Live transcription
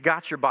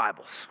Got your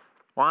Bibles?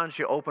 Why don't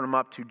you open them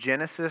up to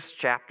Genesis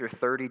chapter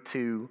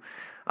 32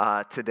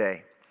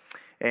 today.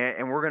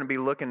 And we're going to be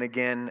looking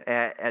again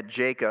at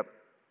Jacob.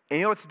 And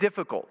you know, it's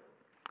difficult.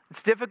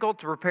 It's difficult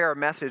to prepare a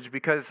message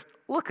because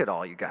look at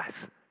all you guys.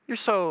 You're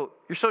so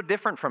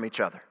different from each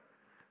other.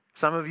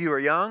 Some of you are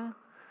young.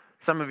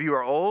 Some of you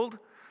are old.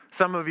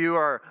 Some of you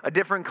are a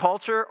different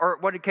culture. Or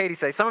what did Katie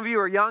say? Some of you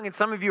are young and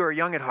some of you are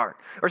young at heart.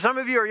 Or some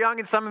of you are young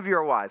and some of you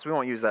are wise. We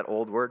won't use that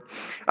old word.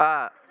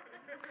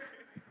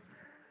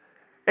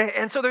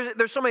 And so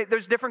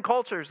there's different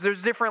cultures,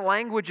 there's different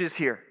languages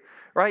here,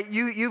 right?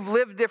 You've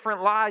lived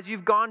different lives,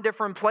 you've gone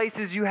different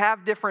places, you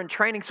have different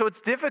training. So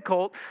it's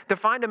difficult to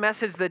find a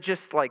message that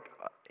just like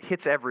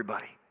hits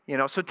everybody, you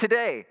know. So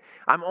today,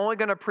 I'm only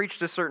going to preach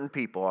to certain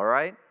people, all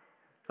right?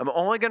 I'm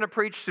only going to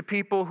preach to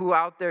people who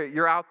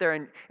you're out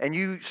there and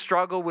you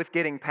struggle with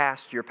getting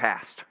past your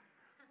past,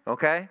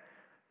 okay?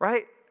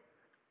 Right?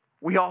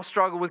 We all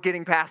struggle with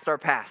getting past our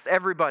past.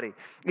 Everybody.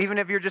 Even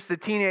if you're just a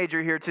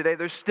teenager here today,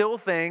 there's still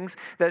things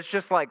that's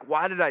just like,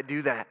 why did I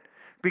do that?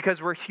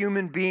 Because we're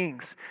human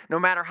beings. No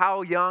matter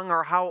how young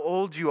or how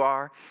old you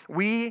are,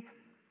 we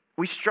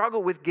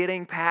struggle with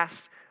getting past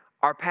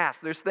our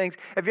past. There's things,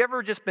 have you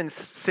ever just been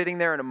sitting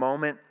there in a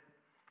moment,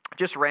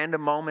 just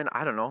random moment,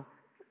 I don't know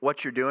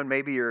what you're doing,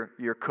 maybe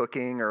you're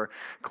cooking or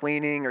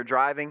cleaning or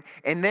driving,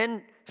 and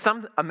then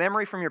a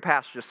memory from your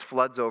past just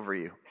floods over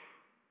you.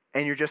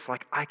 And you're just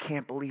like, I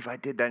can't believe I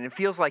did that. And it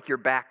feels like you're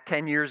back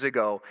 10 years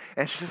ago.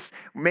 And it's just,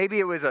 maybe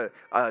it was a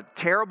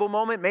terrible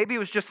moment. Maybe it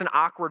was just an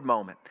awkward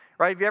moment,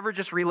 right? Have you ever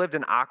just relived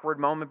an awkward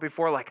moment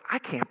before? Like, I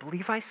can't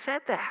believe I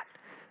said that.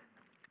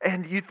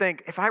 And you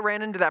think, if I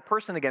ran into that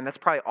person again, that's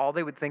probably all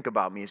they would think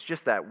about me. It's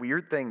just that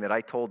weird thing that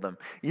I told them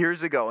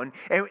years ago. And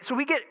so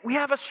we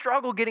have a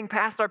struggle getting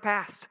past our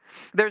past.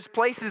 There's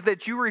places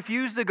that you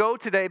refuse to go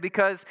today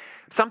because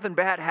something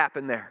bad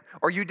happened there.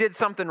 Or you did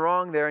something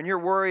wrong there and you're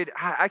worried,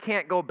 I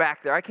can't go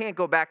back there. I can't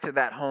go back to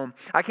that home.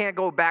 I can't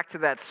go back to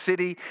that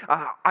city.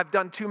 I've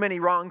done too many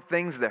wrong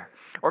things there.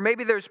 Or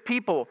maybe there's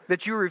people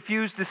that you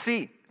refuse to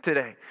see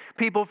today.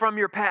 People from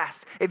your past.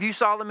 If you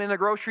saw them in the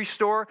grocery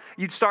store,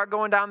 you'd start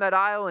going down that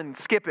aisle and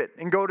skip it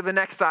and go to the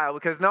next aisle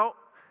because no,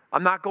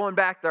 I'm not going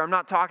back there. I'm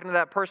not talking to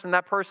that person.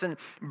 That person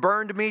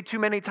burned me too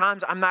many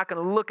times. I'm not going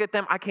to look at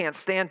them. I can't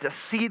stand to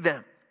see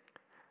them.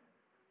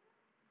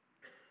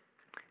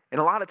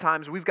 And a lot of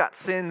times we've got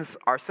sins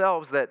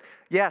ourselves that,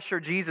 yeah, sure,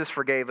 Jesus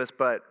forgave us,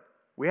 but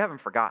we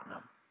haven't forgotten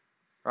them.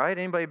 Right?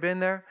 Anybody been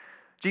there?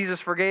 Jesus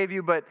forgave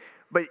you, but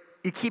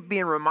you keep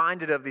being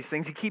reminded of these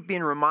things. You keep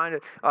being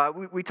reminded.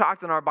 We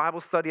talked in our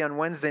Bible study on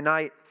Wednesday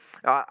night.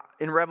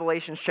 In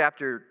Revelation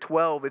chapter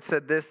 12, it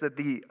said this, that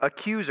the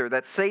accuser,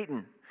 that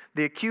Satan,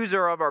 the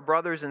accuser of our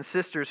brothers and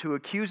sisters who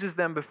accuses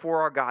them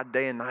before our God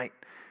day and night.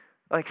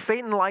 Like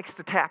Satan likes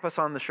to tap us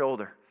on the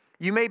shoulder.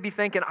 You may be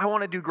thinking, I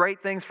want to do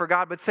great things for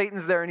God, but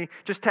Satan's there and he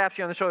just taps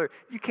you on the shoulder.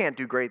 You can't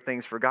do great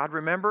things for God.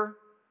 Remember,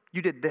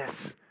 you did this.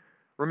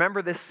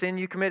 Remember this sin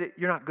you committed?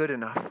 You're not good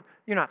enough.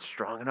 You're not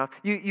strong enough.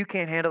 You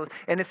can't handle it.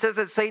 And it says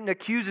that Satan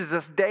accuses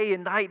us day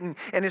and night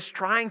and is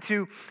trying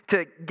to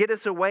get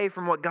us away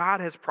from what God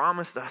has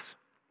promised us.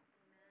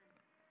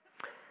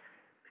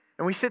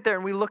 And we sit there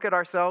and we look at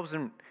ourselves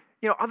and,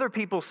 you know, other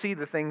people see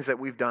the things that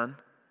we've done,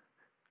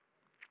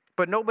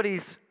 but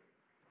nobody's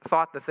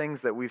thought the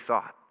things that we've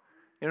thought.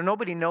 You know,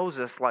 nobody knows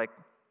us like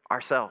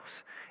ourselves.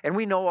 And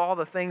we know all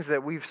the things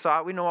that we've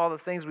sought. We know all the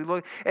things we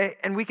look.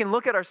 And we can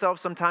look at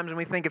ourselves sometimes and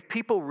we think, if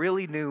people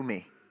really knew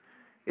me,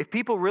 if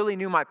people really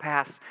knew my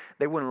past,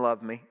 they wouldn't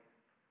love me.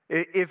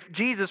 If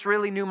Jesus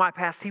really knew my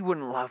past, he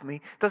wouldn't love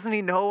me. Doesn't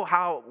he know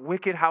how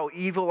wicked, how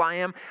evil I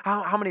am,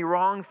 how many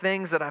wrong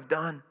things that I've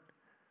done?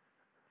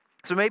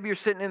 So maybe you're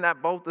sitting in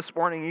that boat this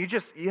morning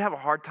and you have a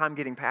hard time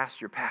getting past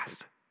your past.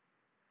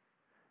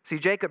 See,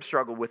 Jacob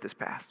struggled with his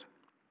past.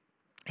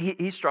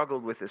 He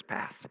struggled with his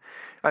past.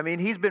 I mean,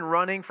 he's been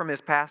running from his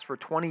past for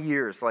 20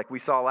 years, like we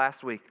saw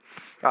last week.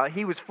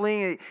 He was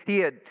fleeing. He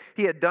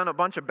had done a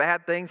bunch of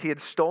bad things. He had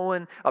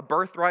stolen a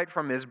birthright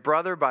from his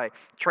brother by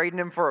trading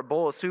him for a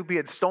bowl of soup. He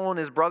had stolen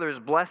his brother's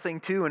blessing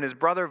too, and his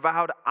brother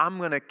vowed, I'm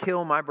going to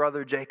kill my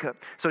brother Jacob.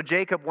 So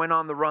Jacob went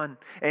on the run,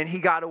 and he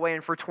got away,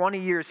 and for 20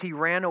 years he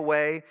ran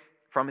away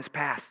from his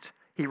past.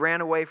 He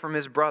ran away from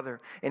his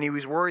brother, and he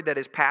was worried that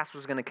his past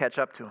was going to catch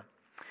up to him.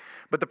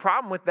 But the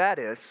problem with that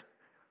is,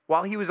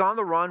 while he was on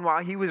the run,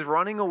 while he was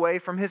running away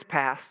from his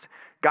past,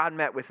 God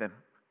met with him.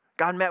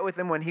 God met with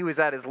him when he was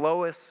at his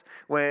lowest,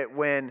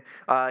 when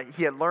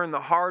he had learned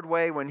the hard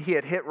way, when he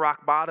had hit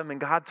rock bottom, and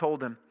God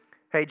told him,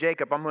 hey,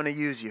 Jacob, I'm going to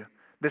use you.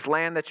 This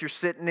land that you're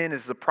sitting in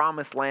is the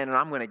promised land, and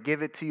I'm going to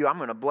give it to you. I'm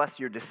going to bless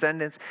your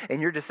descendants,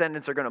 and your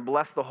descendants are going to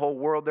bless the whole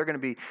world. They're going to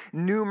be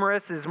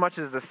numerous as much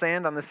as the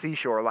sand on the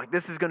seashore. Like,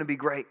 this is going to be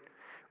great,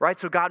 right?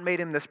 So God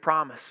made him this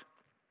promise.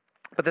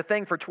 But the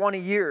thing, for 20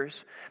 years,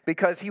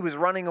 because he was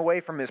running away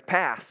from his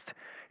past,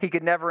 he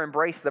could never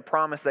embrace the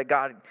promise that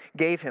God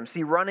gave him.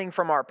 See, running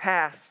from our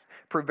past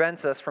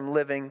prevents us from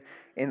living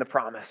in the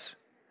promise.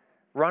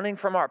 Running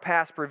from our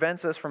past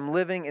prevents us from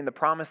living in the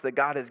promise that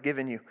God has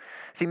given you.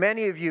 See,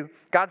 many of you,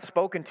 God's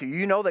spoken to you.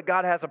 You know that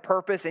God has a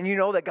purpose, and you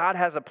know that God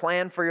has a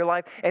plan for your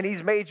life, and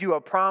He's made you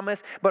a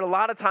promise. But a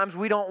lot of times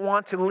we don't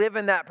want to live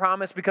in that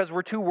promise because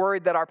we're too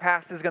worried that our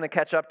past is going to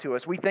catch up to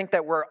us. We think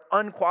that we're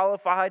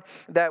unqualified,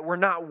 that we're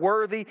not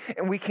worthy,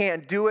 and we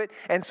can't do it.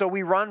 And so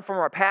we run from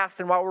our past,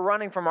 and while we're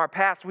running from our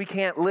past, we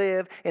can't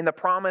live in the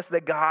promise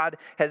that God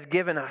has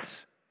given us.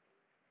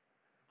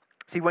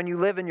 See, when you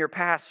live in your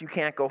past, you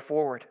can't go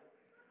forward.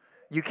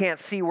 You can't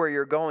see where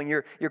you're going.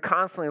 You're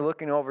constantly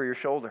looking over your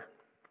shoulder.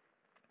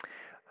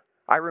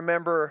 I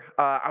remember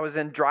I was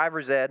in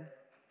driver's ed,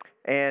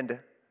 and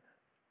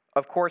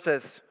of course,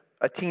 as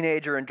a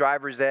teenager in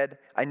driver's ed,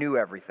 I knew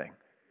everything,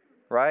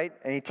 right?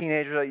 Any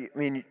teenagers, I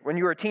mean, when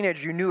you were a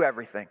teenager, you knew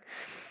everything.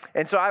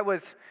 And so I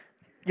was,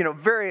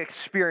 very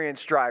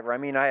experienced driver. I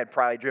mean, I had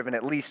probably driven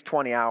at least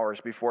 20 hours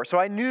before. So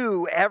I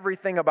knew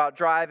everything about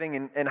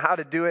driving and how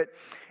to do it.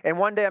 And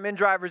one day I'm in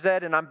driver's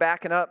ed, and I'm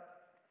backing up.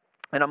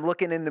 And I'm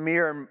looking in the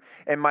mirror,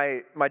 and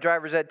my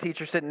driver's ed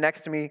teacher sitting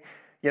next to me,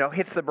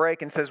 hits the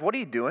brake and says, "What are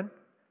you doing?"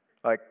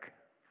 Like,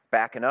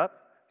 backing up.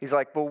 He's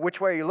like, "Well, which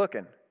way are you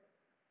looking?"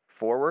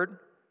 "Forward,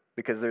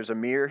 because there's a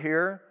mirror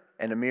here,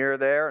 and a mirror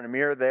there, and a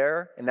mirror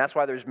there, and that's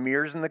why there's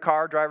mirrors in the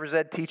car, driver's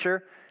ed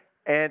teacher.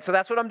 And so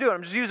that's what I'm doing.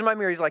 I'm just using my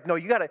mirror." He's like, "No,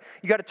 you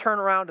gotta turn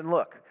around and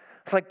look."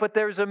 It's like, "But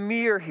there's a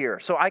mirror here,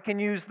 so I can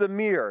use the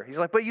mirror." He's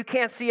like, "But you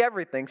can't see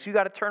everything, so you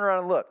got to turn around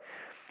and look."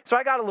 So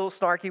I got a little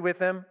snarky with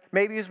him.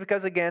 Maybe it was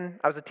because, again,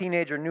 I was a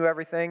teenager, knew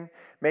everything.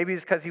 Maybe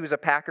it's because he was a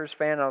Packers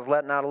fan and I was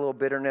letting out a little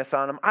bitterness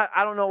on him.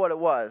 I don't know what it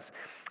was.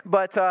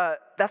 But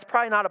that's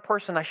probably not a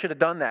person I should have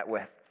done that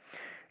with.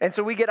 And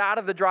so we get out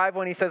of the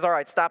driveway and he says, "All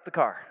right, stop the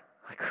car."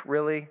 Like,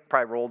 "Really?"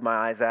 Probably rolled my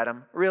eyes at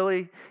him.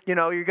 "Really? You're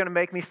going to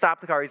make me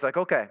stop the car?" He's like,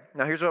 "Okay,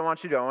 now here's what I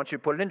want you to do. I want you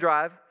to put it in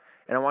drive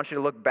and I want you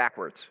to look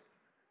backwards."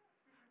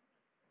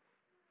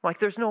 Like,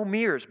 "There's no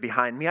mirrors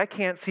behind me. I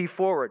can't see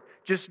forward.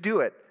 Just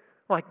do it."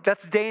 Like,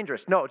 "That's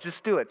dangerous." "No,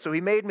 just do it." So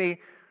he made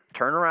me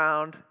turn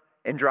around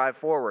and drive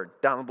forward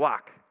down the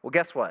block. Well,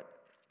 guess what?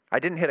 I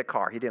didn't hit a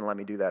car. He didn't let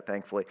me do that,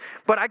 thankfully.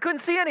 But I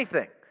couldn't see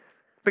anything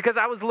because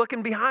I was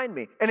looking behind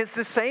me. And it's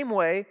the same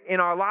way in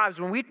our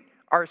lives. When we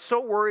are so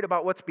worried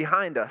about what's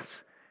behind us,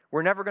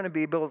 we're never going to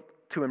be able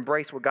to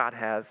embrace what God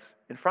has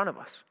in front of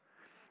us.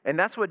 And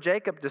that's what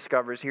Jacob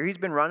discovers here. He's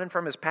been running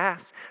from his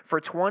past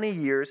for 20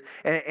 years.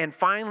 And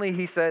finally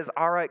he says,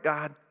 "All right,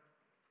 God,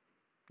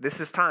 this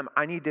is time.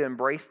 I need to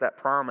embrace that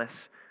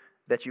promise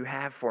that you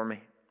have for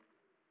me."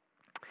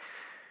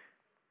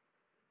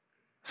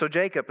 So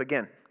Jacob,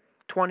 again,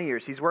 20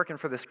 years, he's working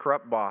for this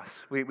corrupt boss.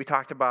 We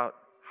talked about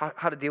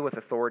how to deal with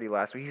authority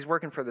last week. He's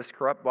working for this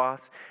corrupt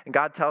boss, and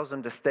God tells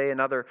him to stay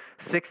another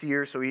 6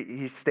 years. So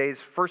he stays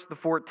first the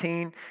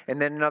 14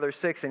 and then another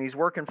 6, and he's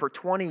working for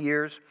 20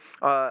 years.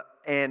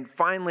 And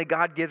finally,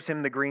 God gives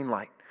him the green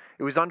light.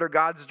 It was under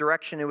God's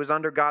direction. It was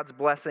under God's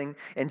blessing.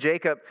 And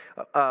Jacob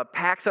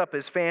packs up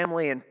his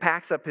family and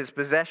packs up his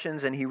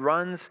possessions, and he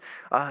runs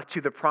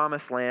to the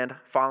promised land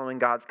following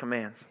God's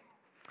commands.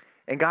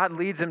 And God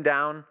leads him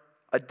down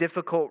a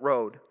difficult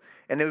road.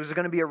 And it was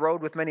going to be a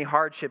road with many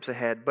hardships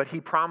ahead, but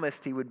he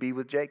promised he would be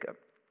with Jacob.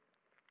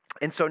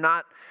 And so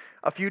not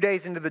a few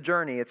days into the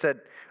journey, it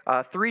said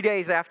 3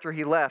 days after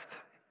he left,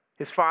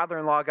 his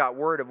father-in-law got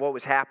word of what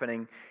was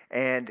happening,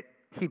 and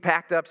he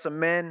packed up some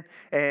men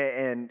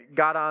and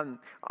got on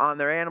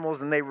their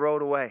animals, and they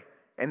rode away.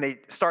 And they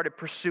started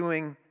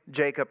pursuing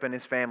Jacob and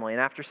his family.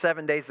 And after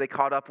 7 days, they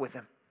caught up with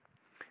him.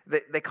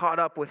 They caught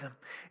up with him.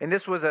 And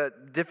this was a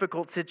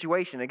difficult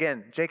situation.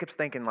 Again, Jacob's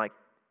thinking like,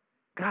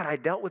 "God, I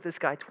dealt with this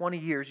guy 20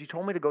 years. You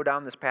told me to go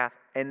down this path.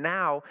 And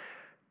now,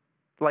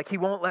 like, he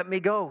won't let me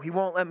go. He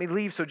won't let me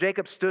leave." So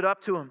Jacob stood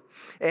up to him.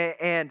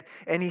 And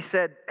he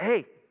said,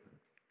 "Hey,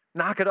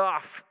 knock it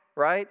off,"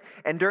 right?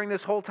 And during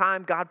this whole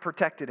time, God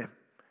protected him.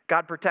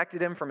 God protected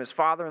him from his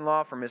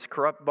father-in-law, from his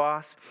corrupt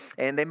boss,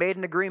 and they made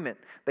an agreement.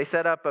 They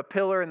set up a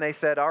pillar and they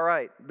said, "All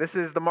right, this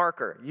is the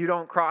marker. You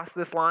don't cross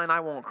this line,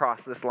 I won't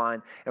cross this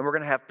line, and we're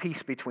going to have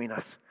peace between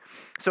us."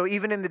 So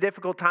even in the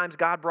difficult times,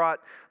 God brought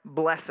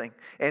blessing,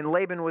 and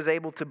Laban was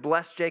able to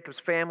bless Jacob's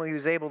family. He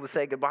was able to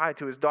say goodbye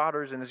to his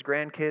daughters and his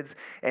grandkids,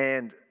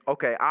 and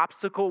okay,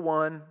 obstacle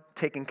one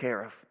taken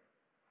care of.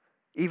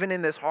 Even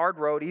in this hard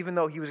road, even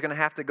though he was going to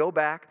have to go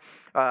back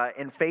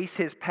and face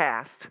his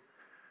past,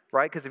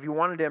 right? Because if he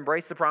wanted to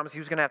embrace the promise, he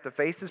was going to have to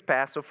face his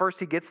past. So first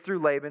he gets through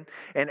Laban,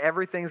 and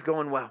everything's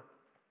going well.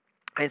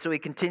 And so he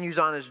continues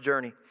on his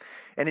journey.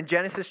 And in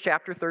Genesis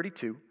chapter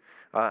 32,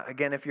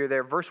 again, if you're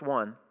there, verse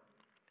 1,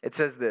 it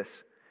says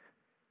this: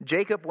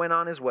 "Jacob went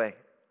on his way,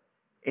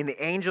 and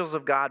the angels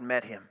of God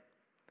met him.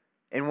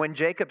 And when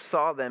Jacob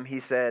saw them, he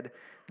said,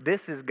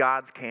 'This is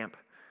God's camp.'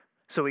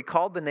 So he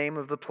called the name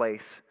of the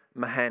place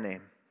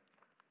Mahanaim."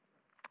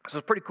 So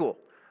it's pretty cool.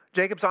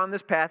 Jacob's on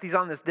this path. He's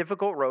on this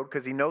difficult road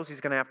because he knows he's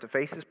going to have to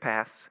face his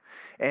past.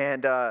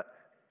 And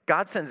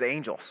God sends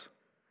angels.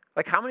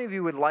 Like, how many of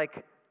you would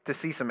like to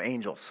see some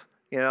angels?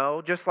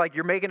 Just like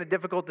you're making a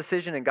difficult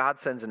decision and God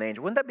sends an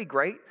angel. Wouldn't that be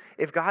great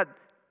if God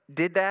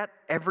did that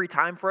every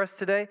time for us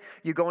today,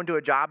 you go into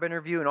a job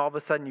interview and all of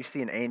a sudden you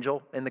see an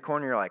angel in the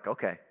corner, you're like,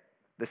 okay,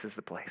 this is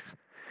the place.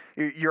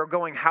 You're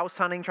going house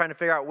hunting, trying to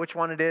figure out which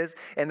one it is,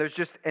 and there's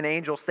just an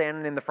angel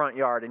standing in the front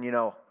yard, and you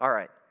know, all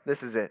right,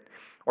 this is it.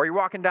 Or you're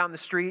walking down the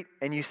street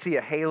and you see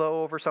a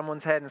halo over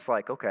someone's head, and it's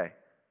like, okay,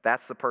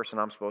 that's the person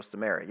I'm supposed to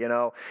marry, you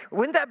know?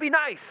 Wouldn't that be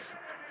nice?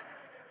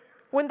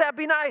 Wouldn't that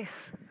be nice?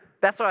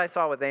 That's what I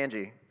saw with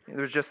Angie. It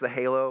was just the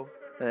halo,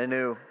 and I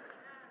knew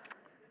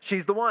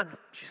she's the one.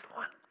 She's the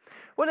one.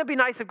 Wouldn't it be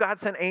nice if God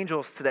sent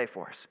angels today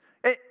for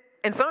us?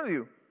 And some of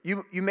you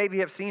maybe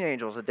have seen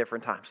angels at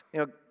different times.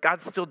 You know,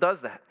 God still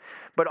does that.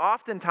 But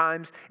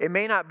oftentimes, it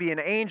may not be an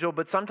angel,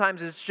 but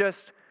sometimes it's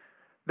just,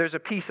 there's a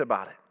peace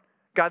about it.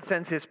 God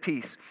sends his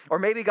peace. Or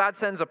maybe God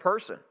sends a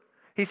person.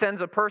 He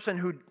sends a person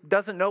who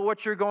doesn't know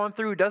what you're going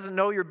through, doesn't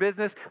know your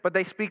business, but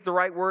they speak the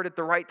right word at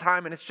the right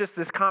time, and it's just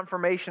this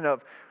confirmation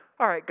of,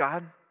 all right,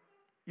 God,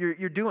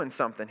 you're doing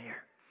something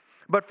here.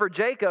 But for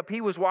Jacob, he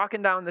was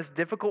walking down this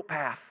difficult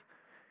path,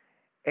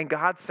 and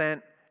God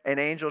sent an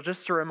angel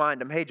just to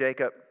remind him, hey,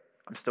 Jacob,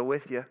 I'm still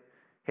with you.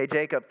 Hey,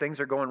 Jacob, things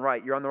are going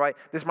right. You're on the right.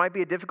 This might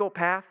be a difficult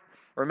path.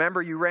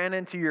 Remember, you ran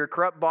into your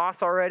corrupt boss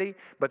already,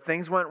 but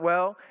things went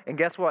well. And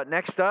guess what?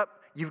 Next up,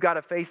 you've got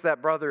to face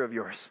that brother of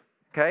yours.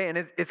 Okay?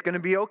 And it's going to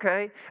be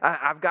okay.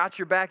 I've got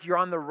your back. You're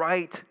on the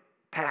right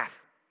path.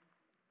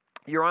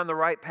 You're on the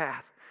right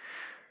path.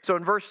 So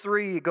in verse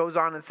 3, it goes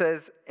on and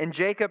says, and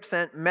Jacob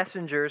sent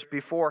messengers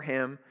before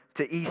him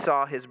to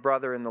Esau, his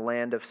brother, in the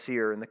land of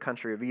Seir, in the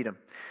country of Edom.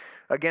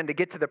 Again, to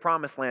get to the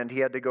promised land, he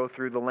had to go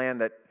through the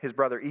land that his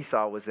brother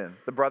Esau was in,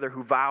 the brother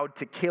who vowed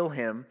to kill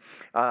him.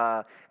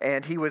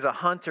 And he was a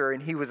hunter,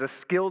 and he was a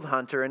skilled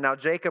hunter, and now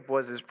Jacob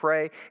was his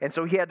prey. And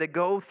so he had to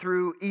go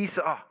through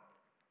Esau.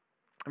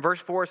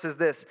 Verse 4 says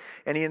this,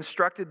 and he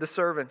instructed the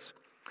servants,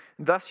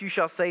 thus you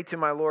shall say to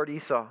my lord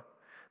Esau,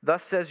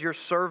 thus says your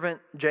servant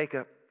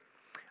Jacob,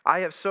 I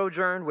have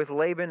sojourned with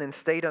Laban and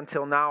stayed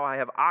until now. I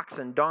have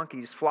oxen,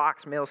 donkeys,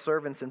 flocks, male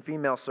servants, and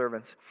female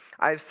servants.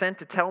 I have sent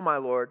to tell my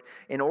Lord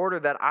in order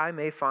that I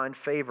may find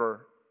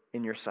favor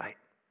in your sight.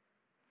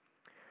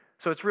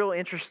 So it's real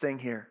interesting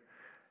here.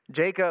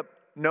 Jacob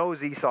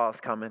knows Esau is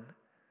coming,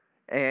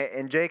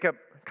 and Jacob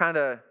kind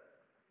of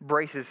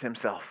braces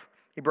himself.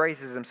 He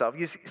braces himself.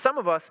 You see, some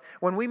of us,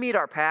 when we meet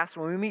our past,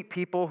 when we meet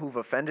people who've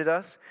offended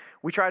us,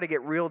 we try to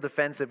get real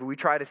defensive. We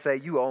try to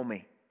say, you owe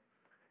me.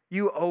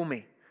 You owe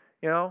me.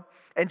 You know,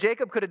 and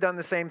Jacob could have done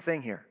the same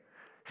thing here.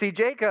 See,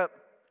 Jacob,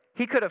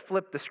 he could have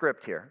flipped the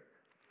script here.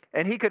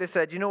 And he could have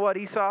said, you know what,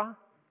 Esau?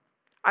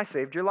 I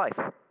saved your life.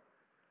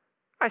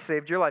 I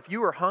saved your life.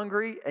 You were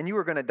hungry and you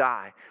were going to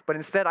die. But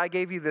instead, I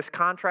gave you this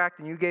contract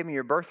and you gave me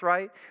your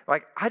birthright.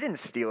 Like, I didn't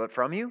steal it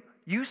from you.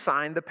 You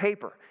signed the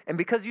paper. And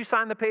because you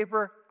signed the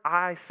paper,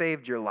 I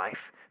saved your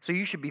life. So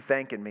you should be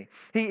thanking me.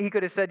 He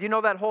could have said, you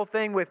know that whole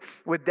thing with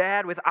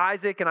Dad, with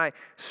Isaac, and I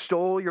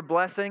stole your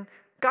blessing?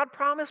 God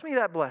promised me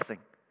that blessing.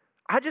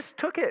 I just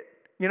took it.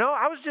 You know,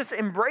 I was just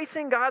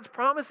embracing God's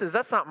promises.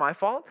 That's not my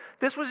fault.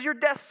 This was your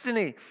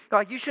destiny.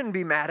 Like, you shouldn't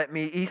be mad at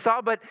me,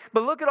 Esau, but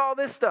look at all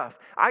this stuff.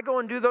 I go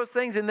and do those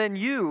things, and then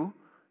you,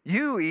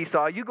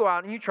 Esau, you go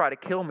out and you try to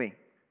kill me.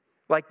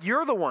 Like,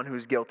 you're the one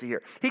who's guilty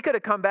here. He could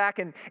have come back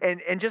and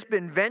just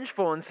been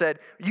vengeful and said,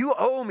 you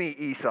owe me,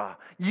 Esau.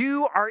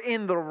 You are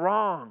in the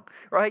wrong,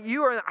 right?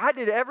 I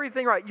did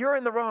everything right. You're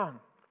in the wrong.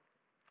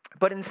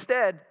 But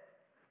instead,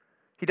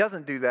 he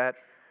doesn't do that.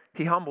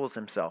 He humbles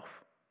himself.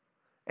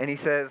 And he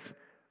says,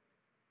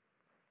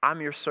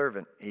 I'm your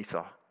servant,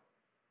 Esau.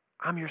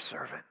 I'm your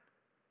servant.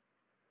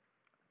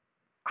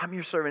 I'm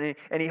your servant.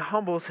 And he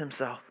humbles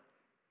himself.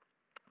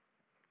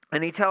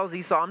 And he tells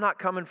Esau, I'm not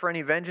coming for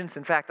any vengeance.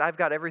 In fact, I've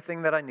got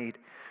everything that I need.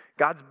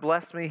 God's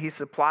blessed me. He's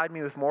supplied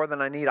me with more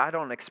than I need. I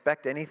don't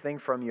expect anything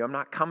from you. I'm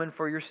not coming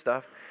for your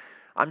stuff.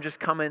 I'm just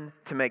coming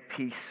to make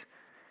peace.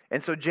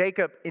 And so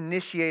Jacob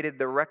initiated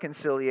the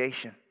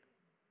reconciliation.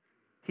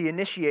 He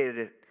initiated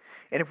it.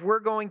 And if we're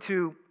going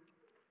to,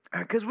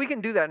 because we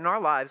can do that in our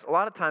lives, a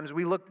lot of times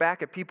we look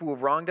back at people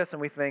who've wronged us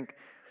and we think,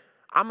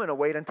 I'm going to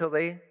wait until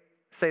they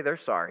say they're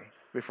sorry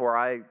before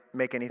I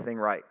make anything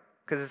right.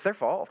 Because it's their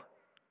fault.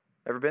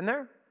 Ever been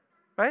there?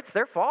 Right? It's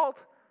their fault.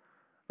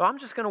 Well, I'm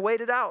just going to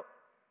wait it out.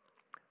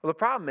 Well, the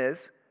problem is,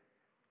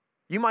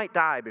 you might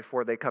die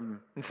before they come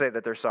and say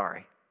that they're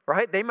sorry.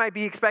 Right? They might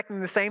be expecting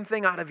the same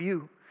thing out of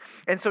you.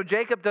 And so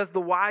Jacob does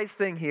the wise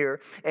thing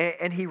here,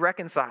 and he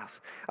reconciles.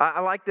 I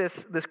like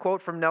this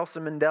quote from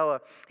Nelson Mandela.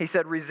 He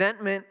said,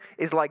 resentment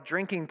is like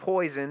drinking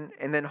poison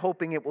and then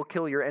hoping it will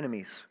kill your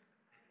enemies.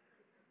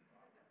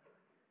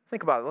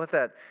 Think about it. Let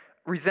that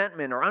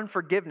resentment or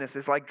unforgiveness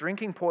is like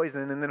drinking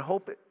poison and then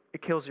hope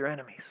it kills your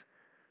enemies.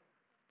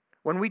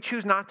 When we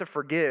choose not to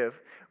forgive,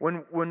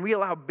 when we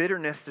allow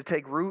bitterness to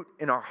take root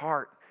in our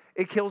heart,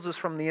 it kills us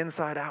from the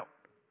inside out.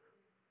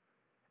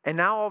 And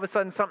now all of a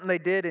sudden something they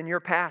did in your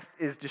past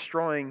is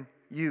destroying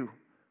you.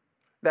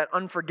 That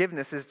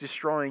unforgiveness is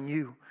destroying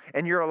you.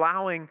 And you're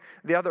allowing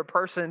the other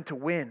person to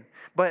win.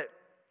 But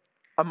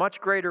a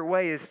much greater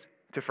way is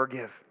to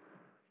forgive.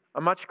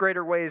 A much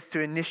greater way is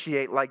to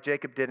initiate like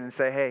Jacob did and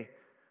say, hey,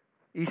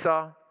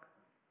 Esau,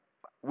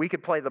 we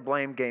could play the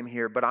blame game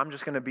here, but I'm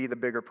just going to be the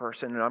bigger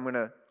person, and I'm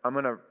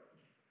going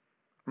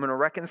to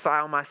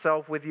reconcile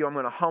myself with you. I'm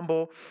going to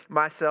humble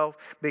myself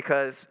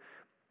because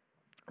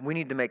we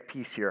need to make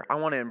peace here. I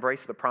want to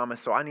embrace the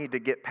promise, so I need to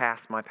get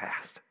past my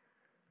past.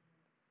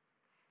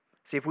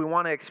 See, if we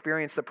want to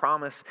experience the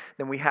promise,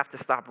 then we have to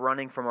stop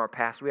running from our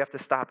past. We have to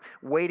stop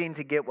waiting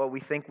to get what we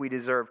think we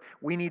deserve.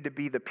 We need to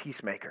be the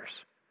peacemakers.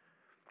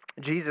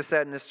 Jesus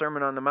said in his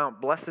Sermon on the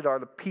Mount, "Blessed are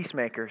the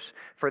peacemakers,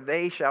 for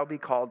they shall be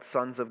called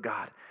sons of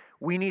God."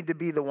 We need to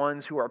be the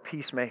ones who are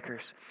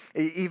peacemakers.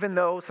 Even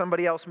though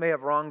somebody else may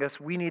have wronged us,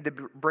 we need to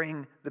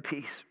bring the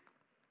peace.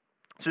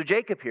 So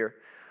Jacob here,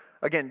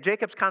 again,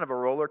 Jacob's kind of a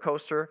roller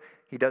coaster.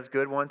 He does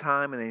good one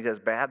time, and then he does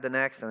bad the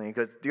next, and then he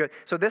goes good.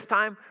 So this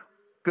time,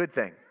 good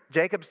thing.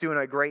 Jacob's doing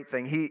a great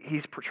thing.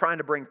 He's trying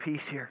to bring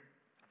peace here.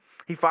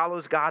 He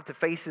follows God to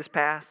face his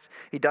past.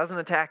 He doesn't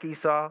attack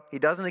Esau. He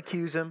doesn't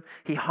accuse him.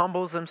 He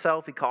humbles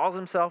himself. He calls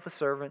himself a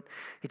servant.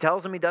 He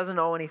tells him he doesn't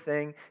know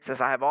anything. He says,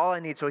 "I have all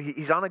I need." So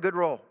he's on a good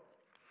roll.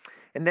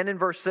 And then in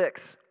verse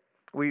 6,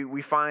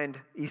 we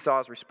find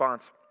Esau's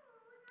response.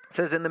 It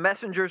says, "And the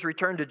messengers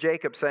returned to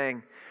Jacob,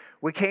 saying,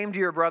 'We came to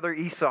your brother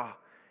Esau,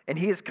 and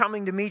he is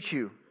coming to meet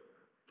you,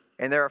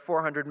 and there are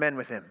 400 men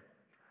with him.'"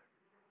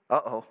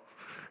 Uh-oh.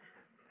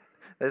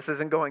 This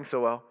isn't going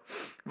so well.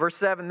 Verse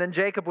 7, "Then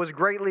Jacob was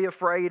greatly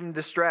afraid and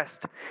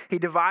distressed. He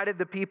divided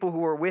the people who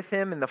were with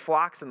him and the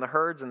flocks and the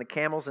herds and the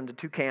camels into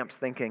two camps,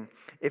 thinking,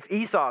 'If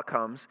Esau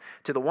comes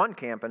to the one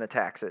camp and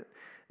attacks it,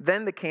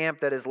 then the camp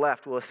that is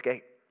left will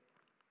escape.'"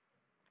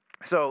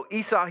 So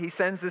Esau, he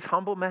sends this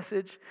humble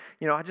message.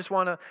 I just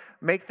want to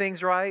make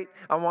things right.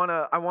 I want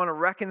to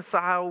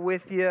reconcile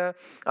with you.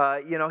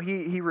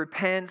 He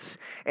repents,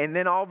 and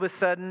then all of a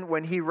sudden,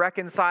 when he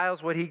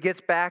reconciles, what he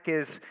gets back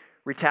is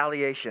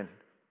retaliation.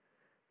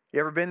 You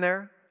ever been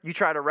there? You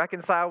try to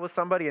reconcile with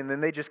somebody, and then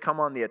they just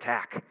come on the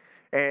attack.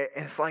 And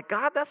it's like,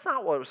 God, that's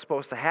not what was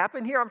supposed to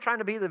happen here. I'm trying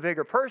to be the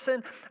bigger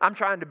person. I'm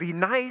trying to be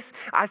nice.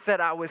 I said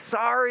I was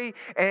sorry,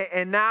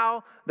 and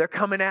now they're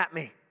coming at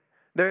me.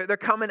 They're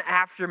coming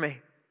after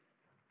me.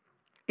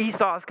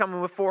 Esau is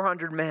coming with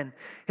 400 men.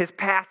 His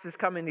past is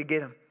coming to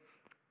get him.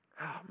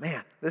 Oh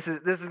man, this is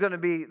going to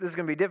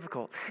be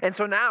difficult. And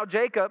so now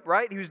Jacob,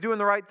 right? He was doing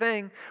the right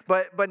thing,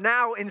 but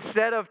now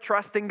instead of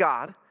trusting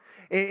God,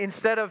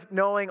 instead of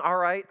knowing, all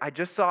right, I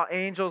just saw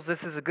angels,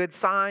 this is a good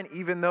sign,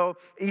 even though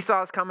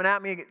Esau is coming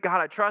at me,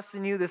 God, I trust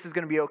in you, this is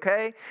going to be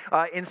okay.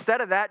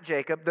 Instead of that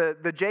Jacob,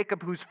 the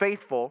Jacob who's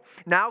faithful,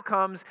 now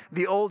comes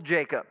the old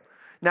Jacob.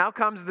 Now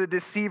comes the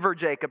deceiver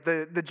Jacob,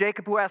 the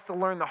Jacob who has to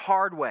learn the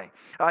hard way.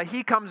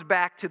 He comes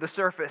back to the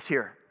surface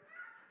here.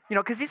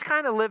 Because he's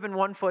kind of living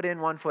one foot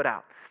in, one foot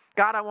out.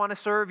 God, I want to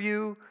serve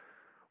you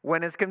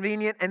when it's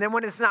convenient, and then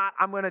when it's not,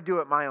 I'm going to do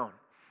it my own.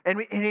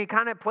 And he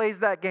kind of plays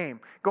that game,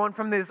 going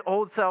from his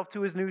old self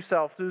to his new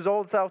self, to his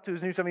old self to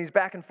his new self. He's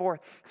back and forth.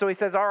 So he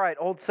says, all right,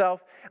 old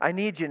self, I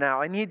need you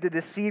now. I need the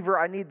deceiver.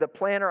 I need the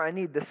planner. I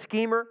need the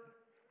schemer.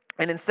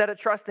 And instead of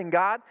trusting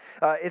God,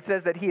 it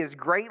says that he is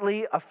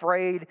greatly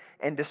afraid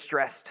and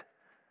distressed.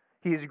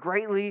 He is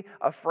greatly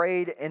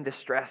afraid and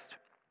distressed.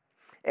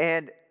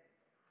 And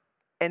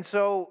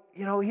so,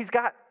 he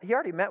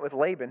already met with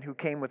Laban, who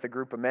came with a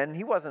group of men.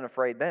 He wasn't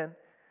afraid then.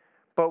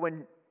 But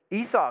when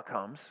Esau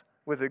comes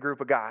with a group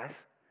of guys,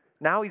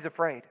 now he's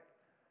afraid.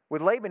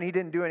 With Laban, he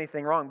didn't do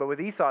anything wrong, but with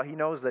Esau, he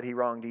knows that he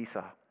wronged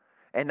Esau.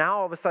 And now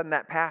all of a sudden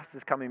that past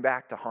is coming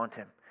back to haunt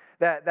him.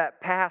 That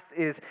past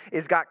is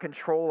got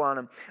control on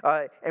him.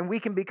 And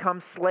we can become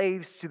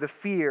slaves to the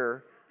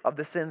fear of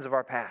the sins of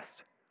our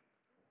past.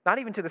 Not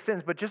even to the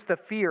sins, but just the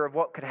fear of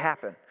what could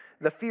happen.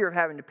 The fear of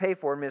having to pay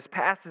for him. His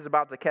past is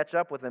about to catch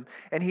up with him,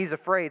 and he's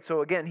afraid.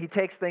 So again, he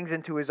takes things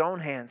into his own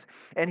hands,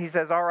 and he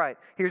says, all right,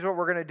 here's what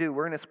we're going to do.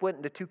 We're going to split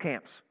into two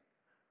camps.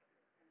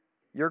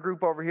 Your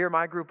group over here,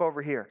 my group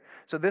over here.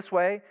 So this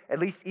way, at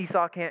least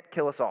Esau can't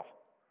kill us all.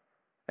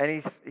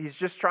 And he's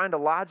just trying to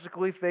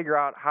logically figure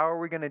out, how are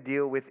we going to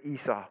deal with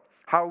Esau?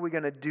 How are we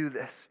going to do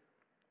this?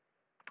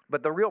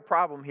 But the real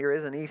problem here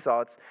isn't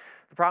Esau. It's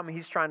the problem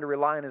he's trying to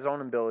rely on his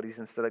own abilities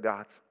instead of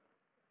God's.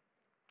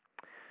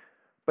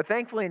 But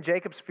thankfully in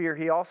Jacob's fear,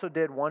 he also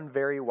did one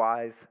very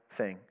wise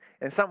thing.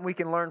 And something we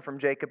can learn from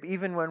Jacob,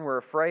 even when we're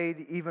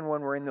afraid, even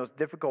when we're in those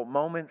difficult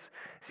moments.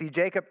 See,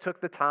 Jacob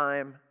took the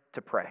time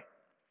to pray.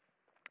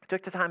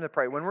 Took the time to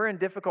pray. When we're in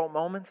difficult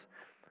moments,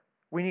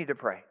 we need to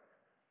pray.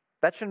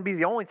 That shouldn't be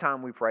the only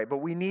time we pray, but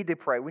we need to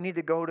pray. We need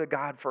to go to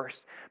God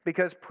first,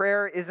 because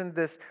prayer isn't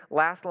this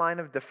last line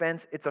of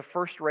defense. It's a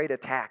first-rate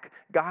attack.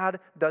 God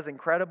does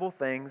incredible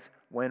things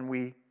when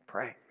we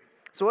pray.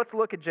 So let's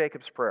look at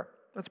Jacob's prayer.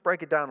 Let's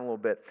break it down a little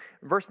bit.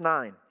 Verse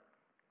 9,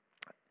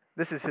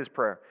 this is his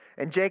prayer.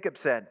 And Jacob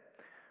said,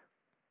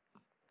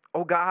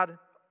 O God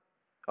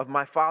of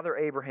my father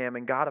Abraham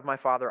and God of my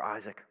father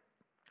Isaac,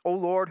 O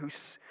Lord,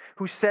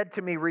 who said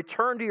to me,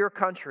 return to your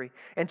country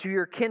and to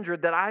your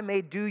kindred, that I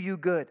may do you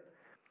good.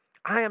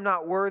 I am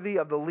not worthy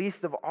of the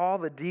least of all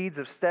the deeds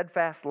of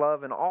steadfast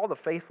love and all the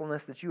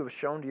faithfulness that you have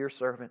shown to your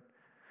servant.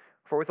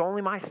 For with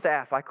only my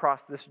staff I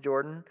crossed this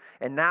Jordan,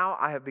 and now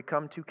I have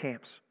become two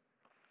camps.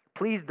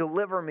 Please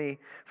deliver me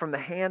from the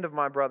hand of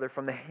my brother,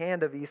 from the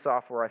hand of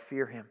Esau, for I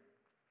fear him.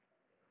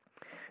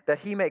 That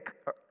he may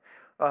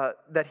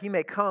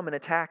come and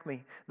attack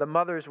me, the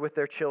mothers with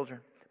their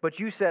children. But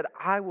you said,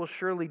 I will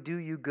surely do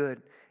you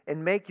good,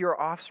 and make your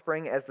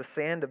offspring as the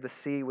sand of the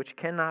sea, which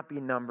cannot be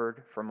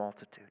numbered for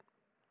multitude.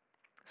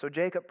 So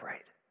Jacob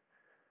prayed.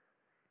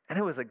 And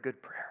it was a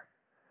good prayer.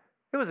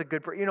 It was a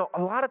good prayer. You know,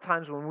 a lot of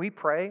times when we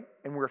pray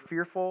and we're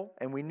fearful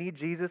and we need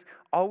Jesus,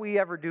 all we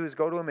ever do is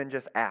go to him and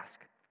just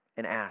ask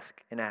and ask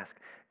and ask.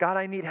 God,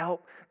 I need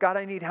help. God,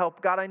 I need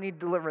help. God, I need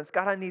deliverance.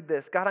 God, I need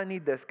this. God, I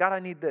need this. God, I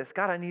need this.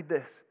 God, I need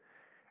this.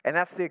 And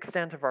that's the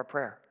extent of our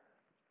prayer.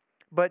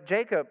 But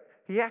Jacob,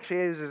 he has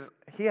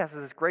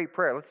this great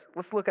prayer.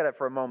 Let's look at it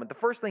for a moment. The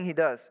first thing he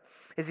does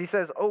is he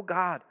says, "Oh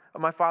God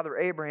of my father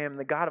Abraham,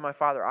 the God of my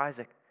father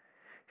Isaac."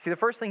 See, the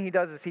first thing he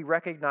does is he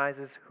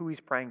recognizes who he's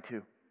praying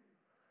to.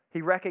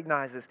 He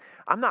recognizes,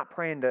 I'm not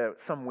praying to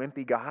some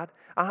wimpy God.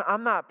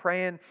 I'm not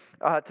praying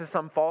to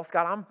some false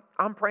God.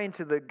 I'm praying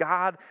to the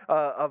God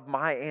of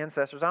my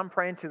ancestors. I'm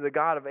praying to the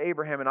God of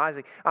Abraham and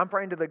Isaac. I'm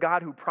praying to the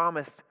God who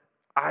promised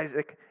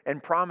Isaac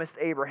and promised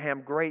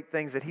Abraham great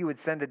things, that he would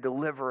send a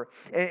deliverer.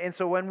 And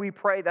so when we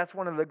pray, that's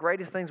one of the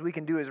greatest things we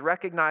can do, is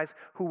recognize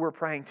who we're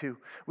praying to.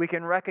 We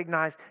can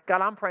recognize,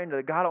 God, I'm praying to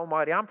the God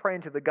Almighty. I'm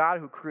praying to the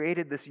God who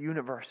created this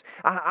universe.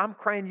 I'm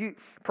praying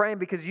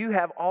because you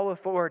have all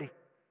authority.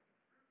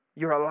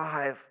 You're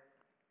alive.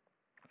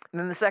 And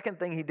then the second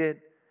thing he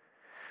did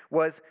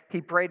was he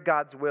prayed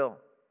God's will.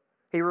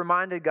 He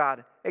reminded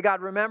God, hey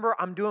God, remember,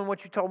 I'm doing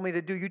what you told me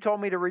to do. You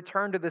told me to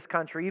return to this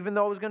country, even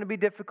though it was going to be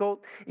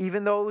difficult,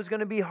 even though it was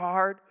going to be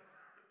hard.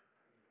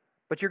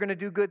 But you're going to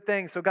do good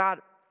things. So God,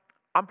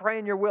 I'm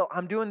praying your will.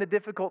 I'm doing the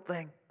difficult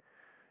thing.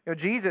 You know,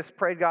 Jesus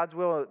prayed God's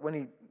will when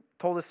he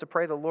told us to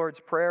pray the Lord's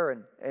Prayer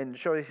and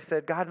he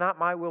said, God, not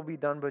my will be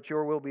done, but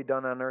your will be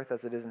done on earth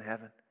as it is in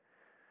heaven.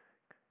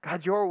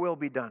 God, your will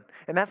be done.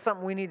 And that's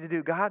something we need to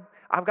do. God,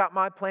 I've got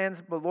my plans,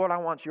 but Lord, I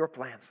want your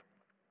plans.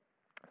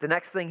 The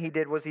next thing he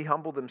did was he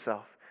humbled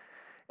himself.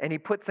 And he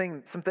put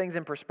some things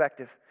in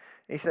perspective.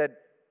 He said,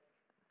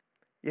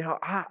 you know,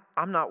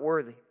 I'm not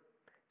worthy.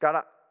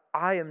 God,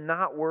 I am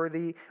not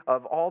worthy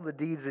of all the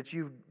deeds that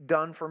you've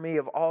done for me,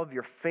 of all of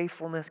your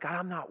faithfulness. God,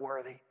 I'm not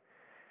worthy.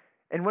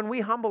 And when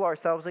we humble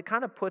ourselves, it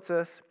kind of puts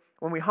us,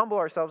 when we humble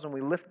ourselves and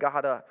we lift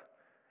God up,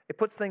 it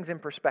puts things in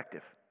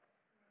perspective.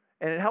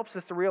 And it helps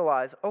us to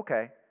realize,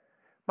 okay,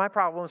 my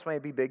problems may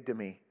be big to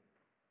me,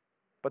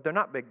 but they're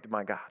not big to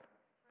my God.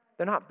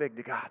 They're not big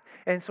to God.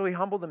 And so he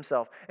humbled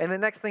himself. And the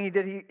next thing he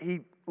did, he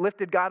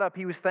lifted God up.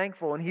 He was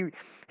thankful, and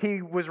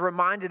he was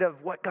reminded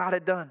of what God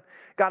had done.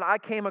 God, I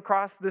came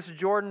across this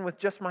Jordan with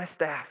just my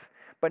staff.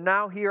 But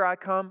now here I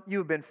come. You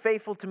have been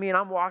faithful to me, and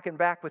I'm walking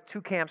back with 2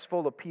 camps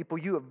full of people.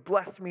 You have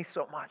blessed me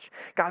so much.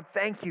 God,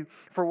 thank you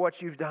for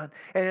what you've done.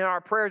 And in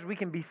our prayers, we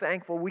can be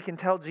thankful. We can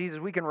tell Jesus,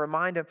 we can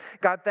remind him,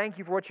 God, thank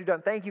you for what you've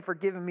done. Thank you for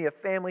giving me a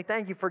family.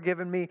 Thank you for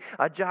giving me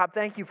a job.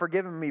 Thank you for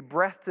giving me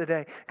breath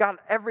today. God,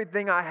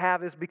 everything I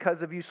have is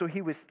because of you. So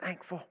he was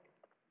thankful.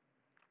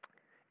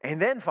 And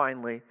then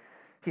finally,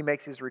 he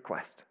makes his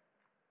request.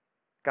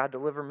 God,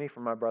 deliver me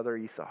from my brother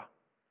Esau.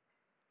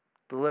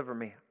 Deliver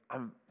me.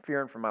 I'm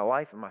fearing for my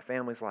life and my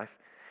family's life.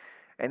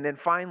 And then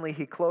finally,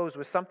 he closed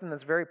with something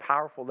that's very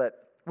powerful that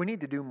we need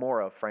to do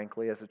more of,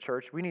 frankly, as a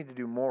church. We need to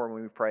do more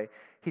when we pray.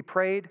 He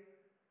prayed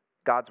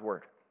God's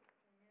word.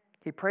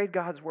 He prayed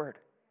God's word.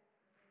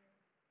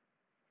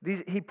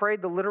 He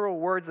prayed the literal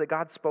words that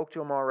God spoke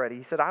to him already.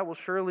 He said, I will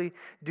surely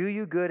do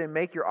you good and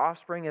make your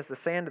offspring as the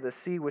sand of the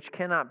sea, which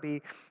cannot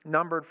be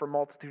numbered for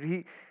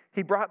multitude.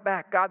 He brought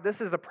back, God,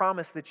 this is a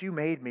promise that you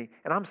made me,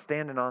 and I'm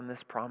standing on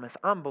this promise.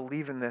 I'm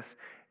believing this.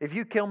 If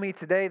you kill me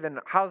today, then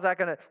how's that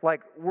going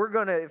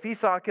to, if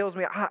Esau kills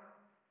me, God,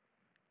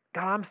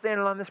 I'm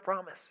standing on this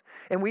promise.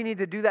 And we need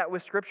to do that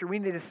with Scripture. We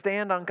need to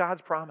stand on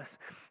God's promise.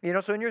 You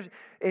know, so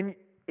in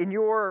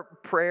your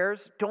prayers,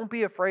 don't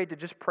be afraid to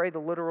just pray the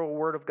literal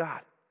word of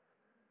God.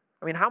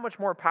 I mean, how much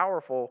more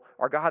powerful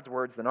are God's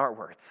words than our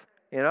words?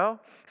 You know?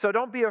 So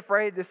don't be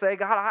afraid to say,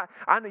 God,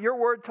 your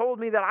word told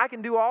me that I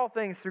can do all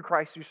things through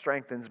Christ who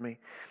strengthens me.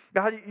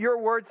 God, your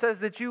word says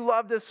that you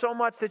loved us so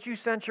much that you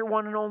sent your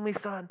one and only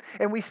Son.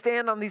 And we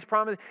stand on these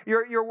promises.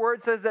 Your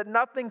word says that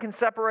nothing can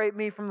separate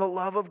me from the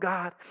love of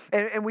God.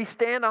 And we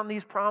stand on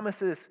these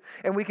promises,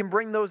 and we can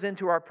bring those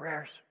into our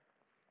prayers.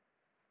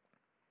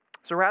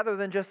 So rather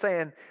than just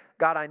saying,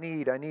 God, I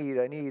need,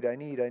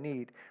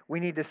 we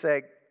need to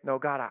say, no,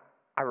 God,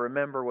 I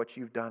remember what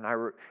you've done.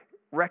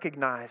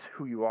 Recognize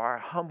who you are. I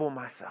humble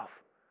myself.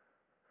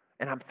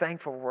 And I'm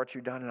thankful for what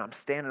you've done, and I'm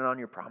standing on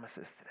your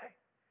promises today.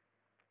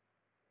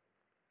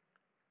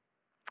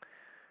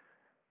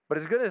 But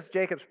as good as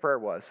Jacob's prayer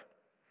was,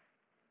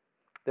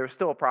 there was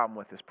still a problem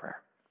with his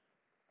prayer.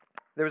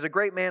 There was a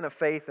great man of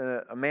faith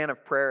and a man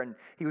of prayer, and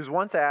he was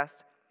once asked,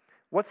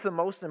 what's the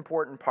most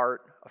important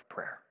part of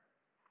prayer?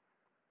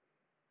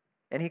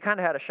 And he kind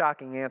of had a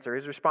shocking answer.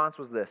 His response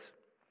was this: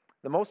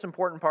 the most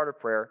important part of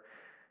prayer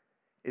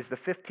is the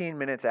 15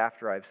 minutes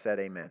after I've said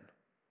amen.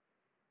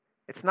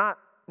 It's not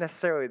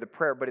necessarily the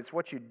prayer, but it's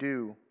what you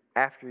do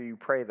after you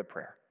pray the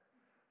prayer.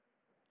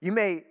 You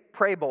may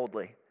pray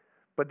boldly,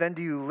 but then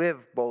do you live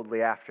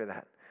boldly after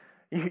that?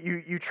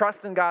 You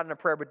trust in God in a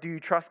prayer, but do you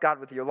trust God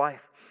with your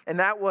life? And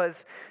that was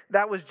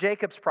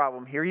Jacob's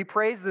problem here. He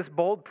prays this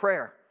bold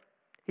prayer.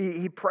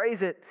 He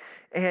prays it,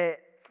 and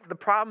the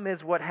problem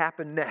is what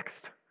happened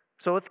next.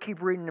 So let's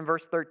keep reading in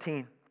verse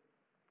 13.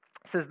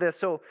 It says this,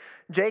 so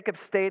Jacob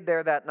stayed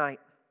there that night,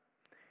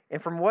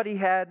 and from what he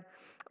had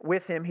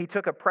with him, he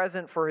took a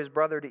present for his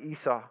brother to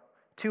Esau,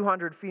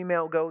 200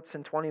 female goats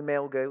and 20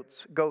 male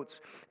goats,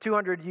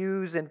 200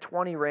 ewes and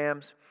 20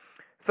 rams,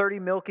 30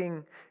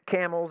 milking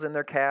camels and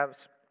their calves,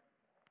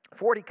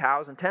 40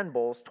 cows and 10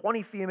 bulls,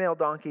 20 female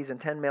donkeys and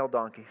 10 male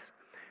donkeys.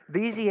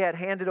 These he had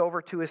handed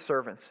over to his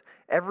servants.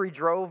 Every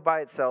drove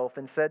by itself,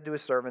 and said to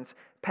his servants,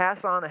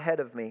 pass on ahead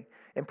of me,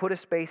 and put a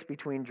space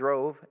between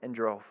drove and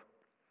drove.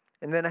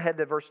 And then ahead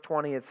to verse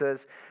 20 it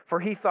says,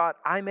 for he thought,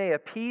 I may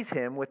appease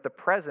him with the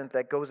present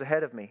that goes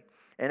ahead of me,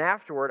 and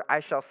afterward I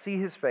shall see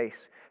his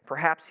face.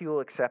 Perhaps he will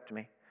accept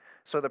me.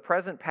 So the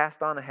present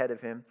passed on ahead of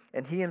him,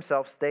 and he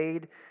himself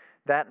stayed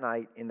that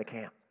night in the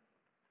camp.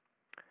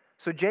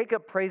 So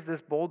Jacob prays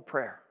this bold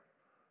prayer.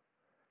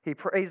 He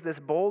prays this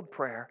bold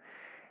prayer,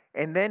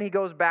 and then he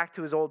goes back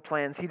to his old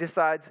plans. He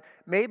decides,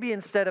 maybe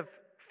instead of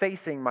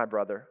facing my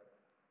brother,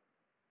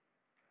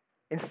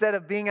 instead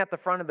of being at the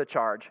front of the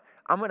charge,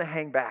 I'm going to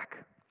hang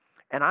back,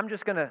 and I'm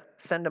just going to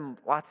send him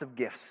lots of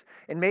gifts.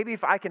 And maybe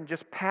if I can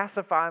just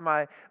pacify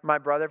my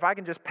brother, if I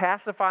can just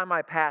pacify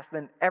my past,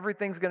 then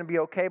everything's going to be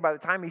okay. By the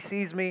time he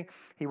sees me,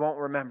 he won't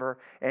remember,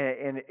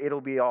 and it'll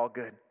be all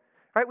good.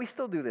 Right? We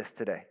still do this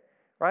today,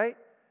 right?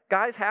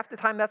 Guys, half the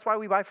time, that's why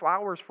we buy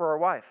flowers for our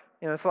wife.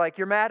 You know, it's like,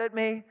 you're mad at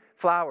me?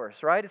 Flowers,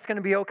 right? It's going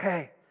to be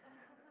okay.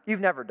 You've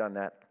never done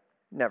that.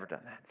 Never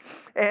done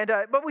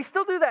that. But we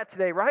still do that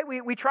today, right?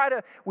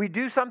 We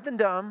do something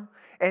dumb,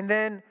 and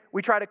then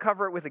we try to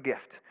cover it with a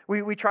gift.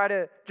 We try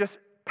to just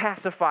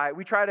pacify it.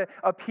 We try to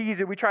appease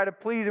it. We try to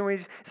please it. And we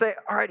just say,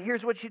 all right,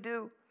 here's what you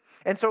do.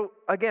 And so,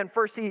 again,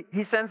 first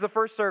he sends the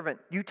first servant.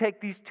 You take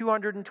these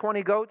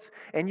 220 goats,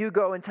 and you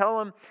go and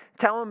tell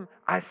him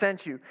I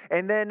sent you.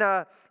 And then,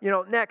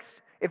 next,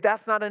 if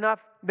that's not enough,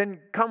 then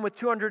come with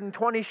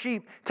 220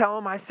 sheep. Tell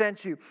him I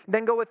sent you.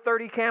 Then go with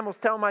 30 camels.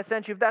 Tell him I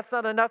sent you. If that's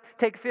not enough,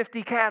 take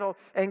 50 cattle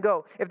and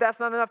go. If that's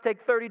not enough,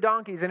 take 30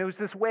 donkeys. And it was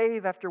this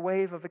wave after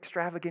wave of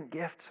extravagant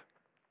gifts.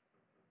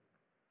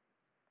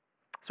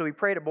 So he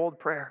prayed a bold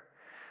prayer,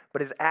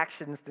 but his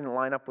actions didn't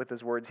line up with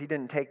his words. He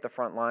didn't take the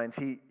front lines.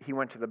 He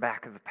went to the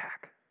back of the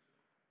pack.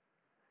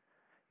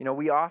 You know,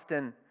 we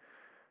often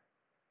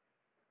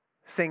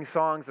sing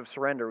songs of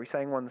surrender. We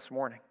sang one this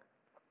morning.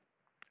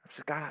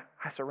 Just, God,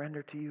 I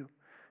surrender to you.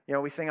 You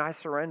know, we sing, I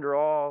surrender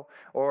all,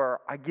 or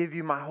I give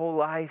you my whole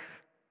life.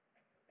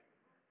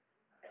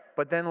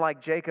 But then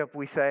like Jacob,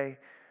 we say,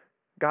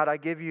 God, I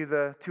give you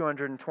the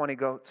 220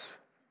 goats.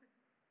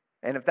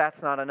 And if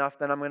that's not enough,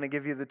 then I'm going to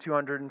give you the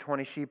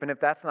 220 sheep. And if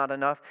that's not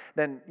enough,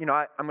 then,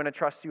 I'm going to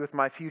trust you with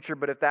my future.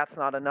 But if that's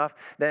not enough,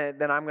 then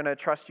I'm going to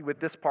trust you with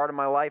this part of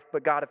my life.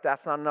 But God, if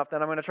that's not enough,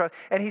 then I'm going to trust.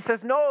 And he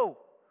says, no,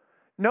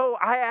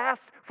 I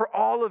asked for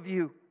all of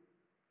you.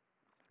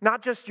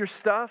 Not just your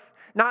stuff,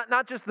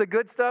 not just the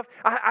good stuff.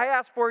 I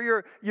asked for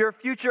your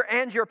future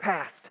and your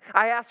past.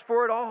 I asked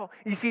for it all.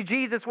 You see,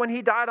 Jesus, when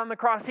he died on the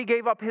cross, he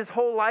gave up his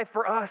whole life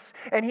for us.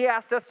 And he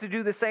asked us to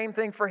do the same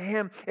thing for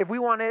him. If we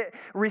want to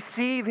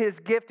receive his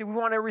gift, if we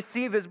want to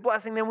receive his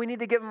blessing, then we need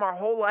to give him our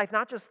whole life,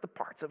 not just the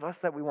parts of us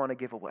that we want to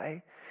give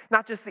away,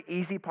 not just the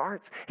easy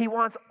parts. He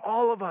wants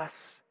all of us.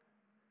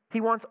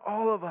 He wants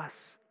all of us.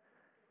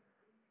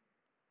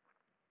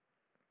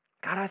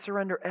 God, I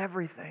surrender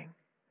everything.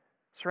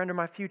 Surrender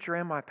my future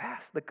and my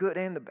past, the good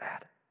and the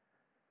bad.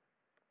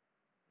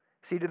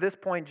 See, to this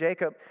point,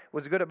 Jacob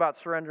was good about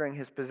surrendering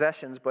his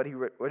possessions, but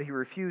what he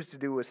refused to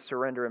do was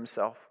surrender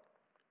himself.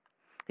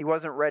 He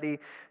wasn't ready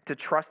to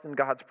trust in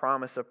God's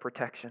promise of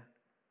protection.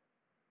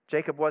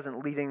 Jacob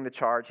wasn't leading the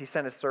charge. He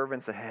sent his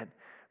servants ahead,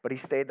 but he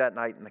stayed that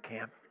night in the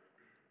camp.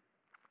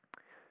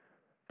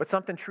 But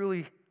something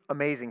truly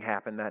amazing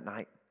happened that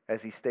night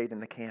as he stayed in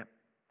the camp.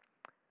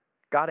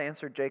 God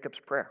answered Jacob's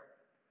prayer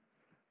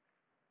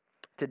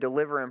to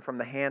deliver him from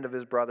the hand of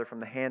his brother, from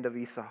the hand of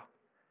Esau.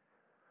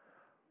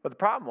 But the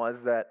problem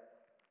was that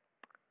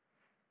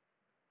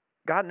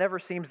God never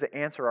seems to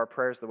answer our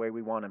prayers the way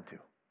we want him to.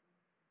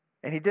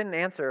 And he didn't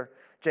answer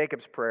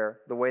Jacob's prayer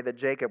the way that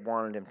Jacob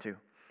wanted him to.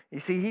 You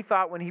see, he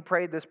thought when he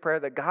prayed this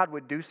prayer that God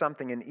would do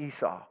something in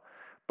Esau,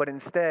 but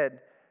instead,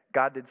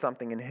 God did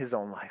something in his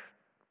own life.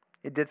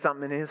 It did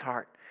something in his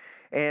heart.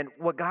 And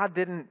what God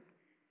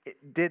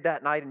did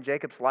that night in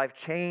Jacob's life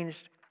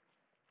changed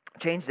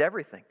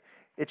everything.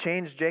 It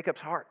changed Jacob's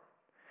heart.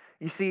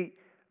 You see,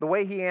 the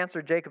way he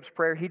answered Jacob's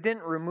prayer, he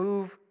didn't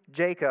remove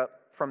Jacob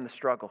from the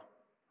struggle,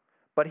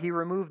 but he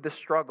removed the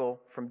struggle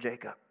from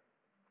Jacob.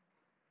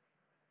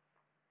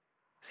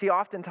 See,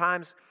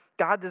 oftentimes,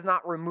 God does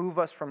not remove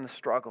us from the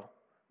struggle.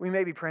 We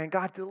may be praying,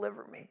 God,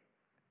 deliver me.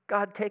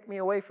 God, take me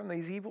away from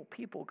these evil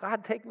people.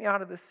 God, take me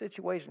out of this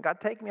situation. God,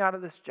 take me out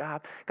of this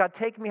job. God,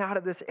 take me out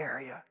of this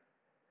area.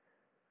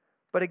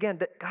 But again,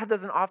 God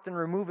doesn't often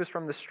remove us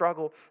from the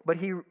struggle, but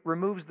He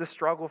removes the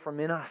struggle from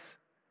in us.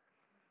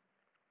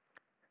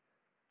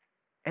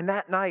 And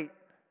that night,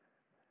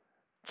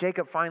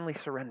 Jacob finally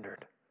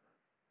surrendered.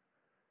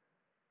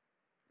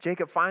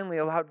 Jacob finally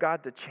allowed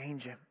God to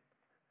change him.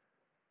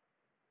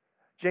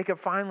 Jacob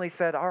finally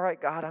said, all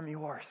right, God, I'm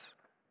yours.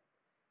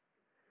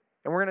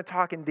 And we're going to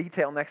talk in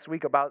detail next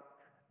week about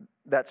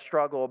that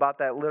struggle, about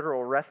that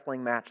literal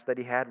wrestling match that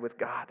he had with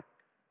God.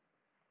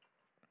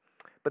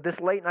 But this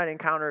late night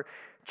encounter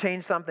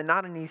changed something,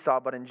 not in Esau,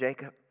 but in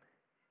Jacob.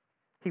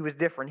 He was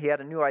different. He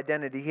had a new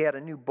identity. He had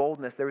a new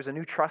boldness. There was a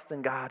new trust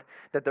in God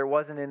that there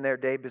wasn't in their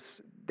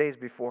days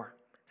before.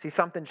 See,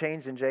 something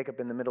changed in Jacob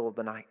in the middle of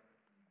the night.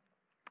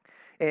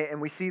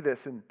 And we see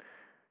this in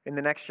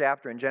the next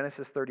chapter, in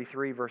Genesis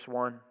 33, verse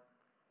 1.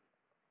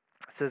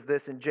 It says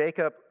this, and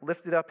Jacob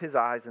lifted up his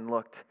eyes and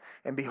looked,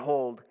 and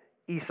behold,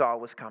 Esau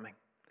was coming,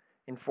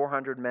 and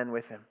 400 men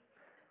with him.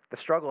 The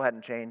struggle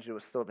hadn't changed. It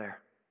was still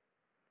there.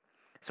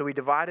 So he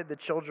divided the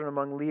children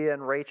among Leah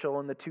and Rachel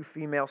and the 2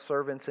 female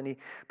servants, and he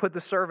put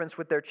the servants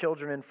with their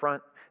children in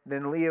front,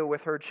 then Leah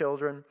with her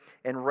children,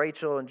 and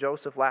Rachel and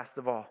Joseph last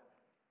of all.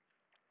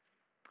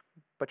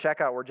 But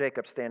check out where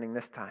Jacob's standing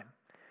this time.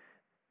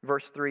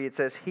 Verse 3, it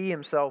says, he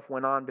himself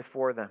went on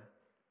before them,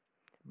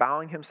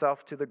 bowing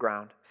himself to the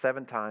ground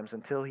 7 times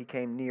until he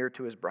came near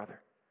to his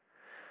brother.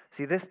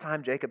 See, this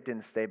time Jacob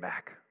didn't stay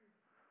back.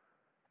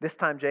 This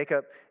time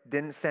Jacob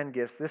didn't send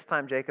gifts. This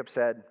time Jacob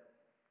said,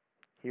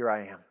 here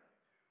I am.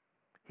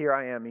 Here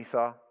I am,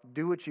 Esau.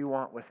 Do what you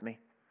want with me.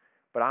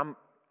 But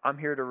I'm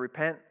here to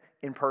repent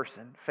in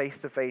person, face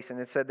to face.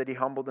 And it said that he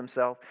humbled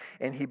himself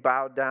and he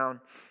bowed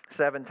down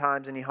 7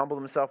 times and he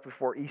humbled himself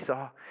before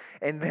Esau.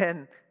 And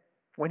then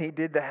when he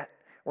did that,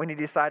 when he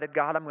decided,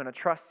 God, I'm going to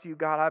trust you.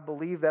 God, I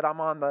believe that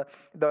I'm on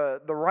the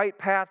right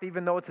path,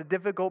 even though it's a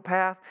difficult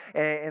path.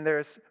 And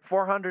there's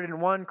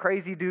 401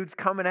 crazy dudes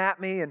coming at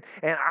me and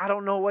I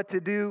don't know what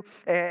to do.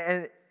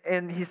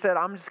 And he said,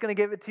 I'm just going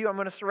to give it to you. I'm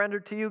going to surrender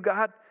to you,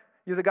 God.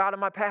 You're the God of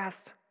my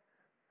past.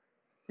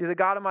 You're the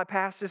God of my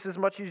past just as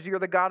much as you're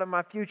the God of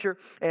my future.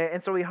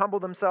 And so he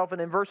humbled himself. And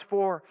in verse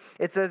 4,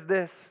 it says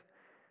this,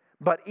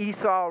 but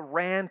Esau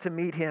ran to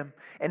meet him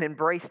and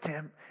embraced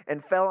him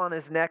and fell on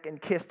his neck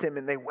and kissed him,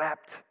 and they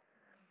wept.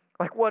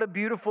 Like, what a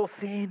beautiful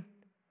scene.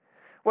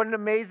 What an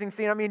amazing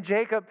scene. I mean,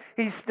 Jacob,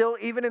 he's still,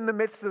 even in the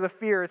midst of the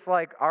fear, it's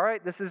like, all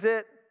right, this is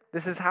it.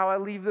 This is how I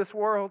leave this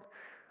world.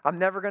 I'm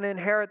never going to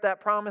inherit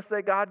that promise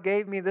that God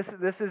gave me. This is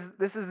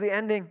the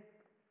ending.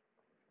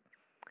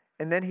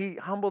 And then he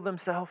humbled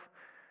himself,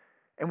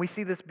 and we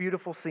see this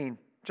beautiful scene,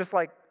 just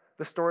like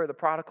the story of the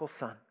prodigal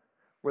son,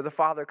 where the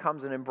father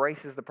comes and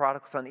embraces the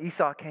prodigal son.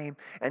 Esau came,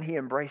 and he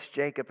embraced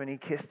Jacob, and he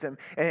kissed him,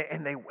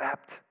 and they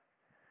wept.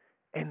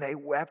 And they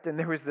wept, and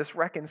there was this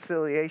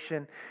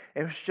reconciliation.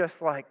 It was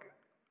just like,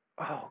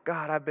 oh,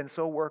 God, I've been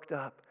so worked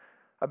up.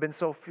 I've been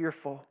so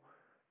fearful.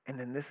 And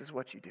then this is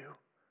what you do.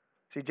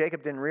 See,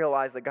 Jacob didn't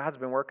realize that God's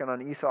been working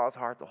on Esau's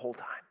heart the whole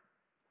time.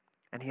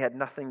 And he had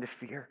nothing to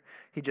fear.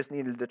 He just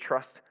needed to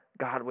trust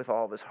God with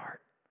all of his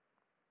heart.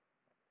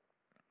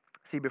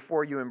 See,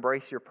 before you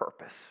embrace your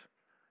purpose,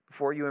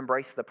 before you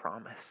embrace the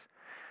promise,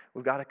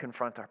 we've got to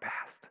confront our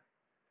past.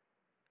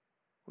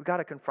 We've got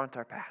to confront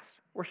our past.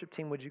 Worship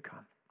team, would you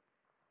come?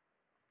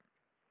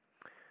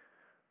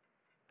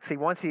 See,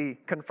 once he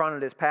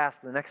confronted his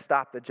past, the next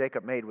stop that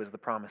Jacob made was the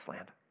promised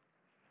land,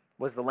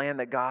 was the land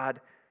that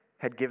God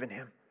had given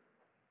him.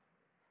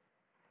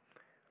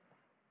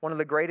 One of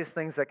the greatest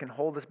things that can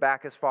hold us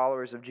back as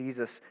followers of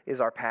Jesus is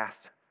our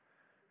past.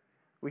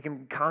 We can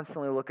be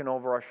constantly looking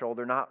over our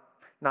shoulder, not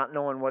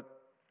knowing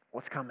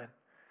what's coming,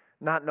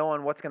 not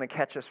knowing what's going to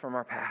catch us from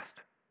our past.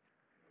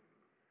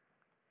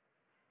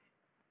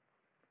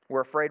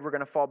 We're afraid we're going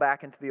to fall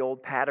back into the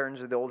old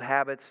patterns or the old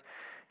habits.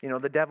 You know,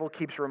 the devil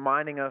keeps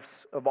reminding us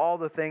of all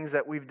the things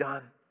that we've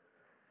done.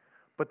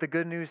 But the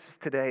good news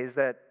today is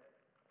that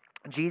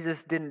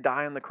Jesus didn't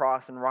die on the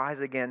cross and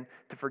rise again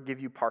to forgive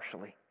you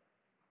partially.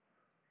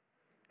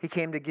 He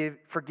came to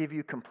forgive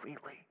you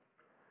completely.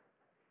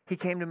 He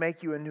came to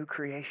make you a new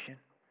creation.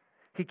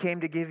 He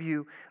came to give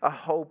you a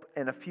hope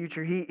and a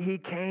future. He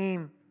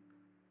came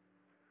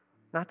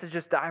not to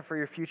just die for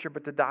your future,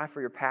 but to die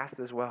for your past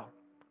as well.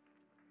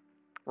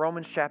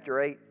 Romans chapter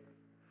 8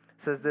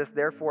 says this,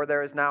 therefore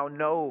there is now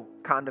no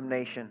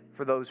condemnation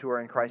for those who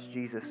are in Christ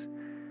Jesus.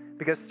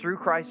 Because through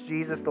Christ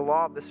Jesus, the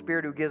law of the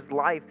Spirit who gives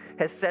life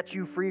has set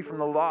you free from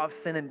the law of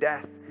sin and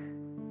death.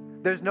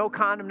 There's no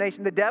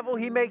condemnation. The devil,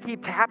 he may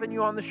keep tapping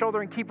you on the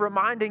shoulder and keep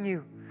reminding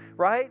you,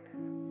 right?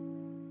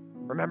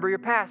 Remember your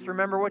past.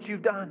 Remember what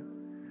you've done.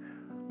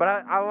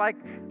 But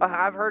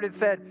I've heard it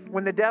said,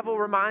 when the devil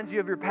reminds you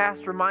of your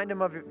past, remind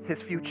him of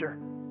his future.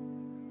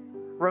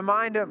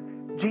 Remind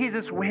him,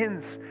 Jesus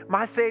wins.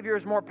 My Savior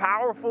is more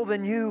powerful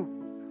than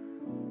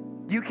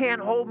you. You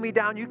can't hold me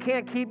down. You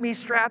can't keep me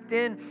strapped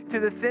in to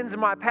the sins of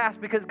my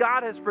past, because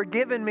God has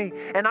forgiven me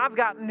and I've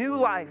got new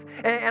life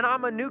and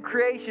I'm a new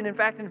creation. In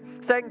fact, in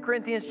 2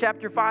 Corinthians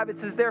chapter 5, it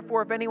says,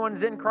 therefore, if anyone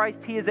is in Christ,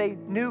 he is a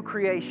new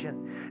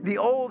creation. The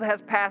old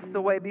has passed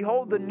away.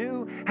 Behold, the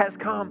new has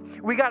come.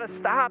 We got to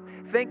stop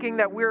thinking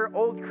that we're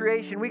old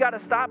creation. We got to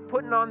stop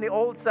putting on the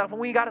old stuff, and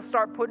we got to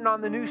start putting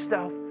on the new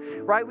stuff.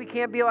 Right? We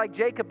can't be like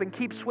Jacob and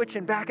keep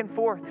switching back and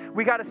forth.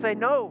 We got to say,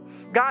 no,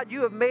 God,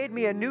 you have made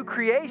me a new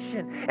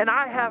creation, and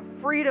I have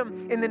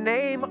freedom in the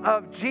name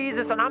of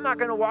Jesus, and I'm not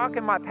going to walk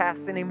in my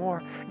past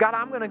anymore. God,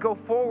 I'm going to go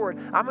forward.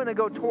 I'm going to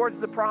go towards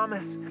the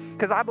promise,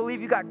 because I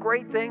believe you got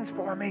great things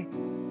for me.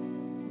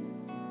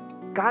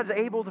 God's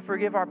able to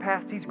forgive our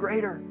past. He's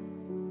greater.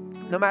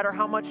 No matter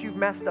how much you've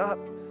messed up,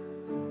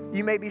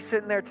 you may be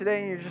sitting there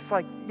today and you're just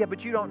like, yeah,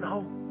 but you don't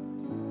know.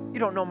 You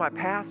don't know my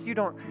past. You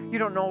don't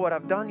know what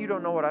I've done. You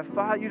don't know what I've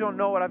thought. You don't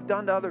know what I've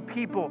done to other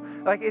people.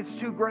 Like, it's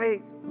too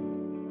great.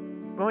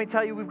 Let me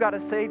tell you, we've got a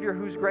Savior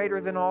who's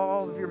greater than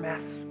all of your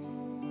mess.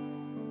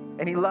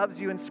 And He loves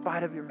you in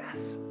spite of your mess.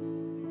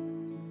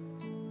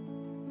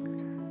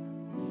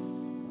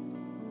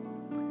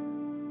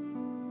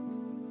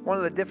 One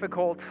of the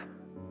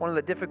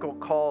difficult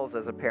calls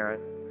as a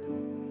parent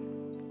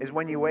is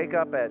when you wake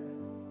up at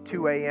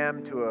 2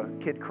 a.m. to a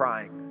kid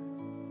crying.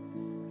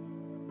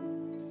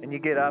 And you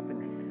get up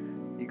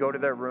and you go to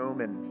their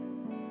room,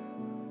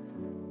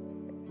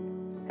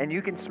 and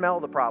you can smell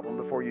the problem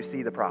before you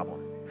see the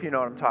problem, if you know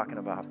what I'm talking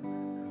about.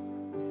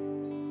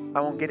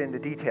 I won't get into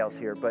details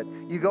here, but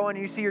you go and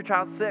you see your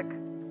child sick.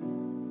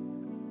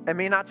 I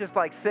mean, not just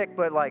like sick,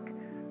 but like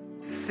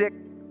sick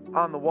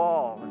on the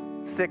wall,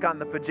 and sick on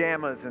the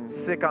pajamas, and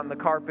sick on the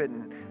carpet,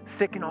 and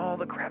sick in all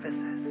the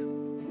crevices.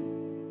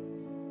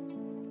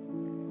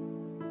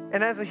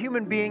 And as a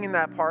human being in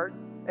that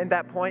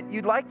point,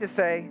 you'd like to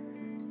say,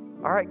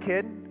 all right,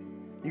 kid,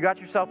 you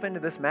got yourself into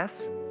this mess.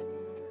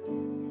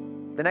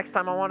 The next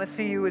time I want to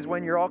see you is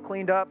when you're all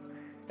cleaned up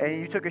and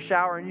you took a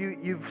shower and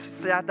you've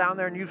sat down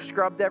there and you've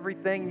scrubbed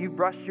everything, you've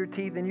brushed your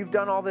teeth, and you've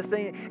done all this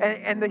thing.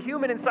 And the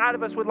human inside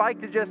of us would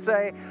like to just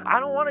say, I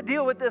don't want to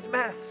deal with this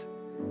mess.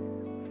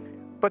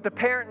 But the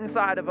parent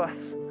inside of us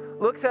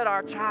looks at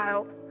our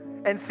child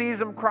and sees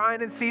them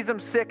crying and sees them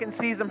sick and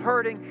sees them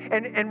hurting,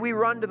 and we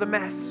run to the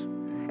mess.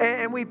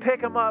 And we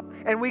pick them up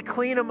and we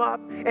clean them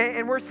up,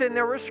 and we're sitting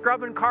there, we're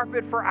scrubbing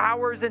carpet for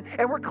hours,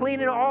 and we're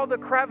cleaning all the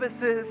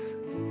crevices.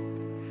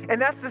 And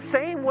that's the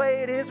same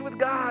way it is with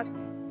God.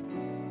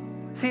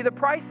 See, the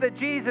price that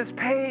Jesus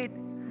paid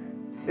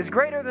is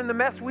greater than the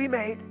mess we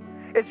made.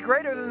 It's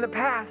greater than the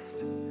past.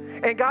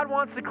 And God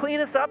wants to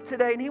clean us up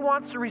today, and He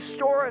wants to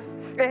restore us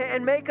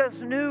and make us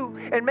new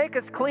and make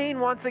us clean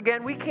once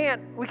again. We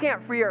can't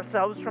free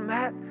ourselves from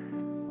that.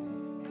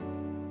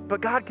 But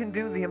God can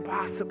do the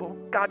impossible.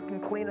 God can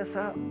clean us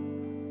up.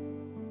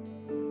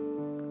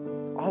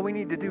 All we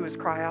need to do is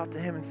cry out to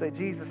Him and say,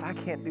 Jesus, I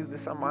can't do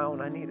this on my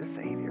own. I need a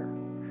Savior.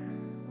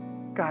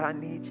 God, I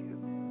need you.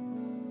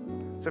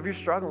 So if you're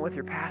struggling with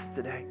your past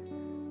today,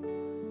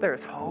 there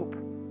is hope.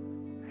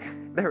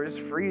 There is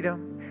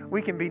freedom.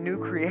 We can be new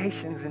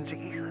creations in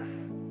Jesus.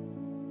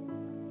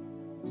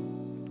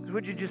 So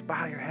would you just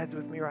bow your heads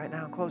with me right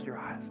now and close your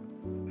eyes?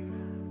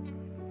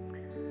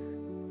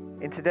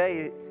 And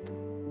today,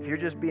 if you're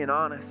just being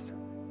honest,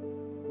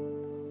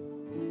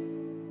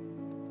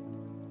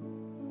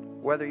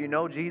 whether you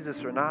know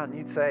Jesus or not, and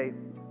you'd say,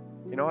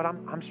 you know what,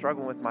 I'm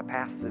struggling with my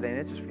past today, and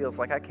it just feels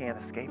like I can't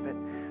escape it.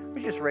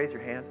 Would you just raise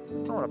your hand?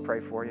 I want to pray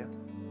for you.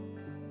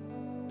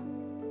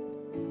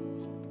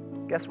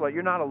 Guess what?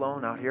 You're not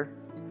alone out here.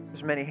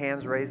 There's many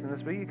hands raised in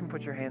this, but you can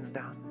put your hands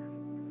down.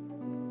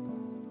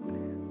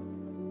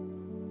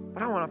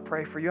 But I want to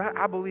pray for you.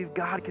 I believe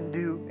God can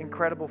do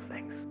incredible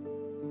things.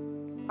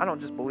 I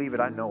don't just believe it,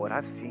 I know it.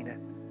 I've seen it.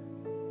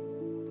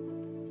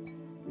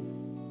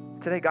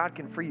 Today, God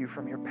can free you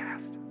from your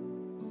past.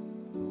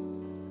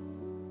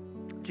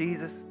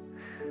 Jesus,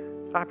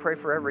 I pray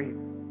for every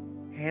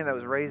hand that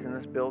was raised in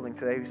this building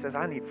today who says,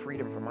 I need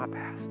freedom from my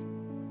past.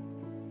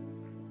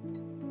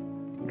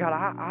 God,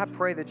 I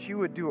pray that you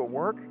would do a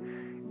work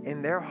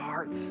in their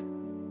hearts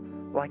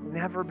like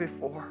never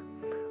before.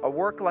 A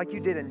work like you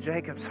did in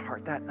Jacob's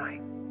heart that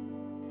night,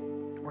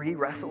 where he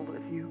wrestled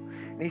with you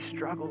and he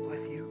struggled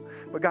with you.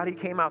 But God, he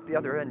came out the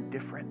other end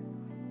different.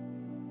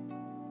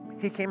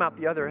 He came out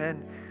the other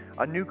end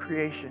a new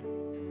creation.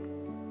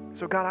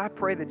 So God, I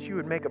pray that you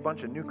would make a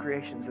bunch of new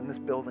creations in this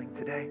building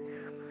today,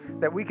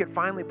 that we could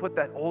finally put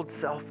that old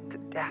self to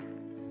death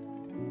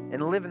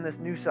and live in this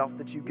new self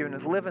that you've given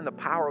us, live in the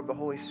power of the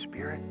Holy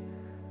Spirit.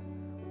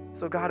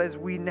 So God, as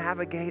we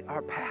navigate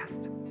our past,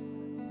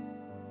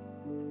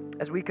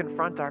 as we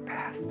confront our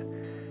past,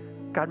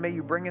 God, may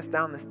you bring us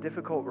down this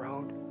difficult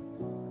road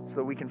so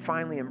that we can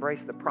finally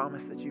embrace the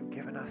promise that you've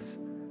given us,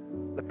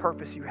 the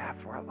purpose you have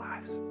for our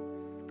lives.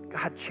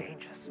 God,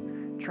 change us,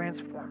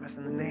 transform us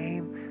in the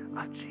name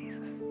of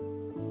Jesus.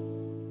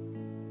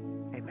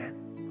 Amen.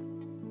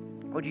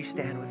 Would you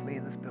stand with me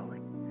in this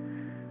building?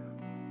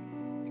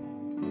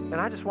 And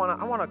I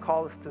want to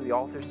call us to the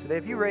altars today.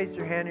 If you raised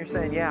your hand, you're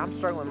saying, yeah, I'm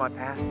struggling with my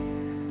past.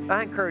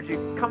 I encourage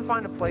you, come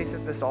find a place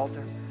at this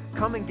altar.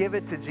 Come and give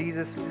it to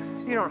Jesus.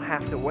 You don't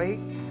have to wait.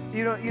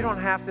 You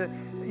don't have to,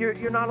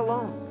 you're not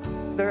alone.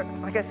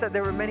 Like I said,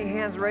 there were many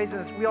hands raised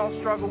in this. We all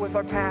struggle with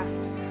our past.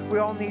 We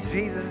all need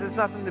Jesus. It's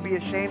nothing to be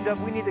ashamed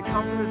of. We need to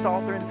come to this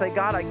altar and say,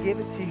 God, I give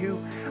it to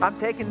you. I'm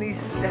taking these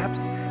steps.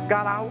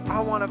 God, I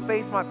want to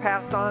face my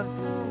past on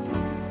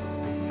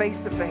face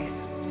to face,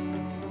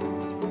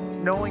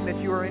 knowing that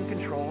you are in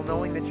control,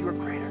 knowing that you are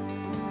greater.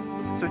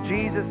 So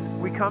Jesus,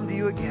 we come to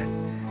you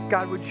again.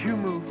 God, would you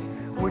move?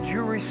 Would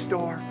you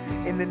restore?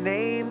 In the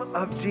name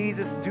of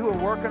Jesus, do a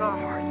work in our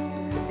hearts.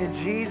 In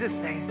Jesus'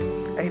 name,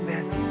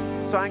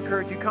 amen. So I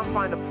encourage you, come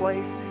find a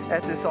place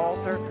at this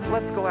altar.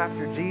 Let's go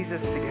after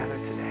Jesus together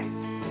today.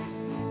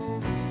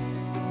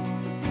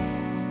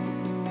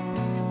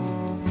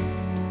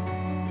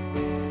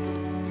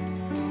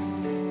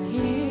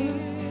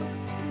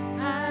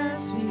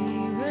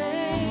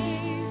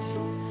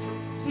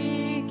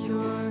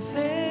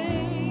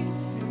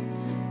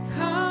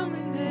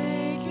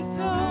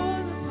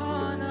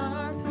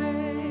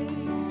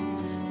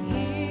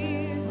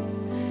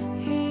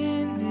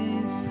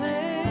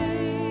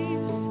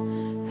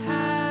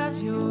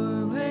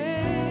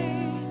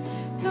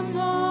 The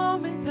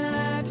moment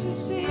that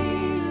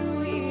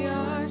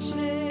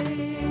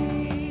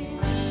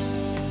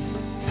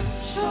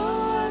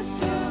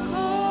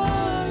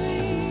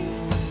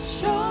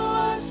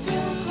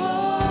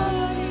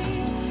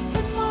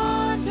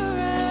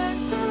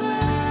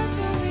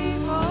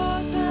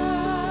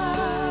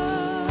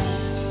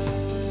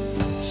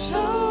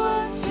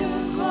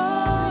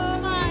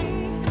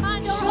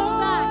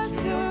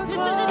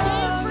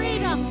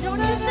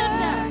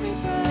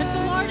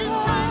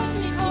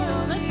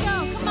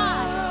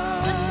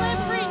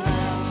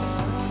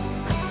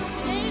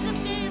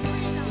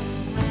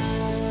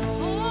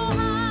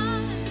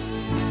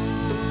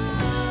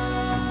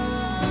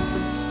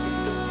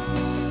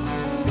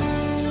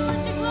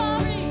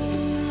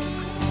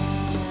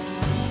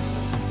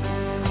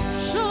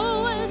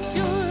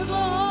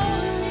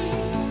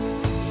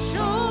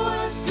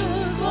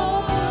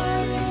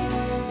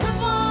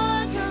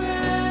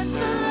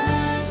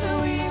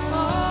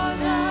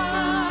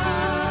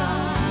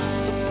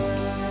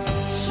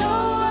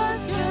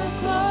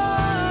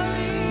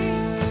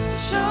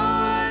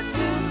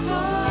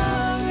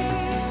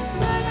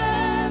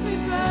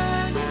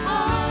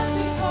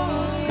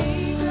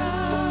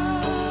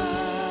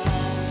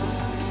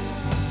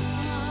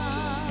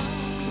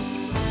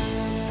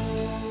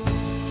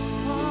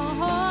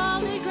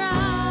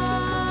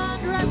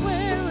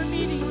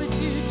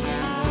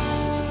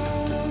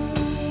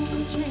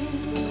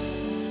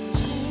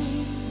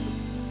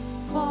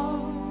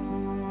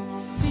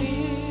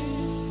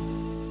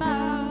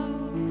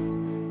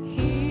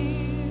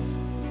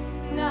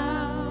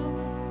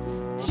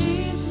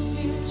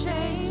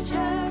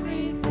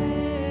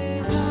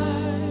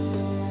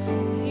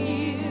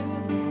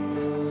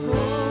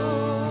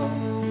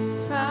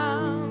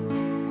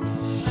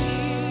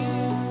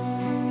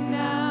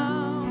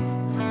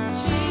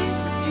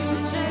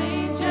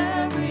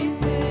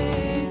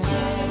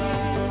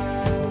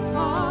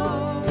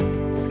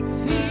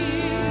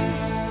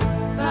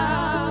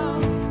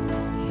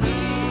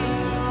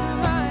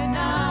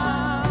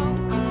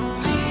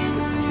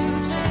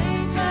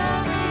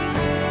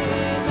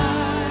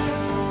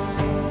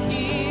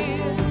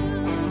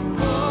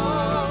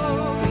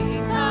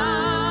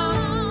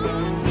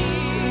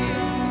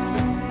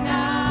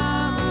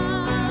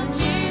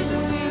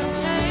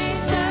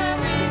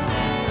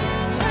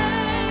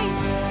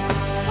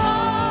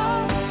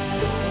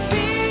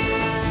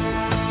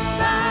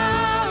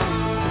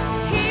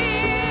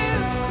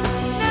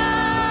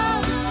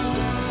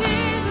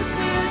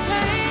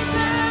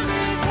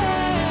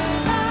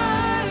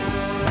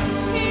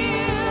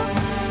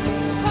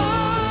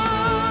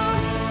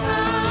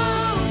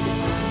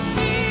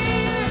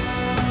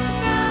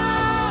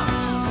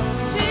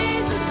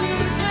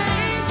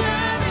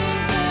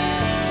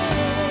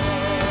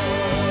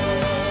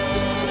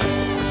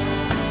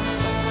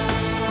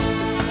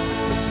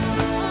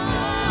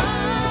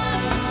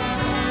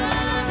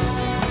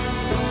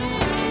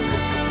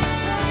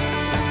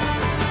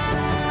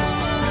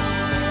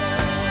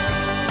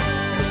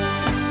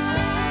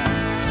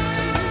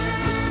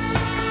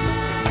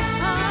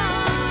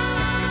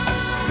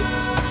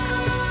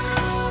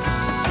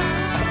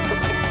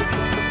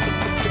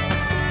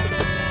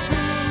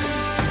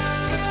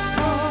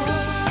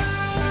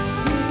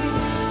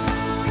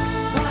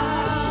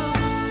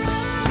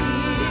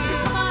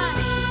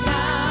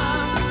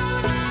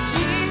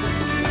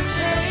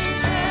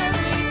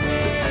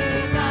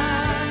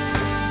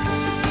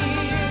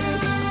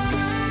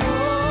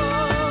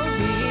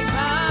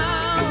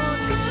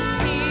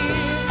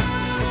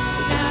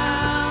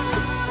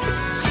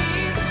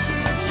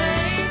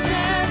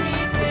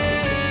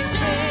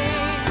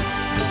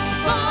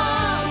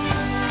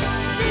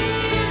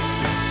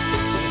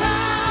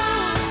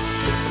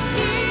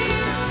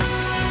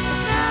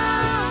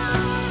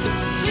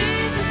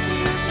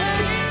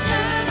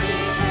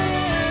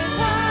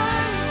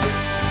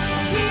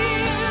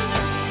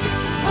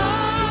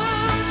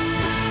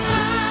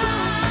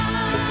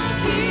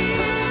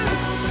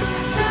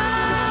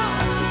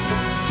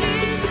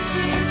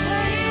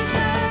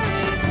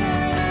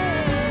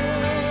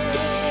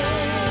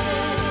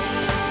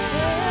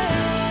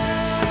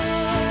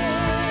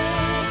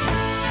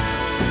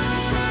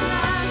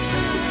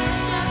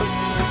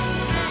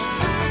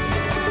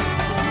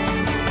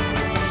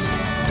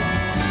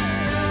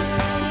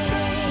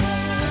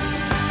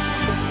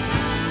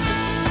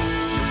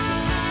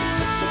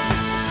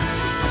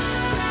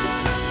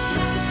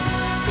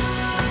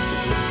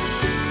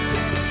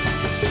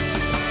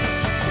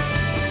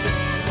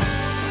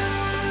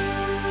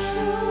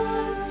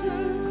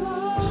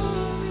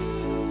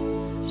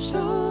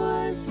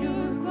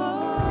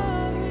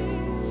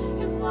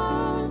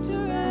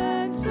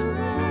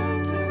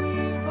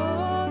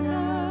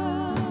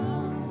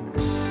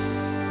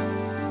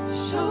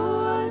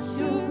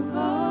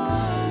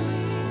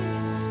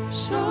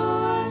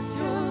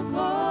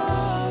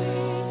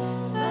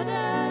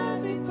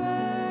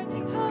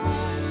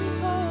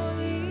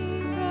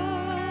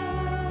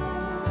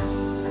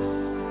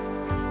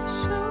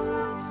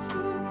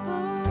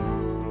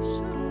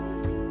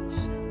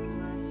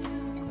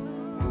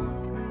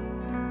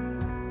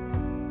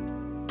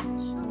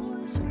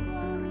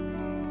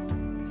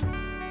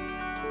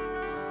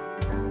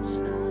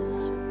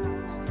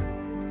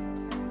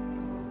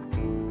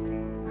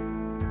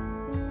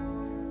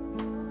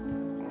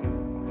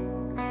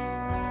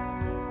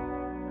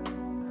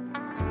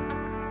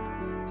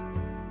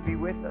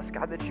us.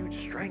 God, that you would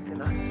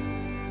strengthen us.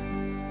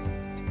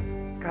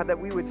 God, that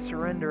we would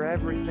surrender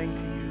everything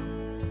to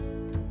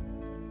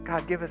you.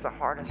 God, give us a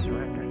heart of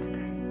surrender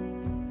today.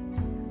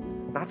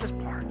 Not just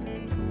part,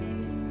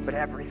 but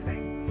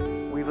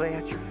everything we lay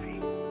at your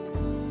feet.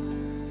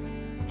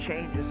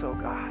 Change us, oh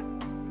God.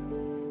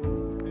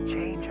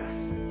 Change us,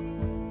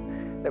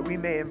 that we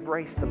may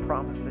embrace the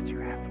promise that you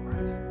have for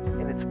us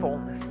in its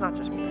fullness, not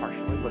just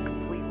partially, but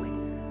completely.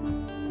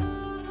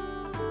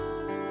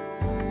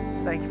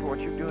 Thank you for what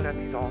you're doing at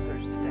these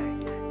altars today.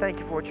 Thank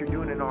you for what you're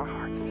doing in our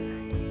hearts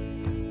today.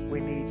 We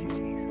need you,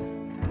 Jesus.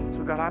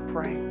 So God, I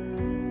pray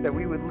that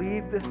we would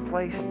leave this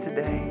place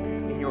today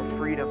in your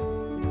freedom.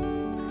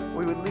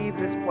 We would leave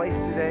this place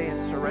today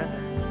in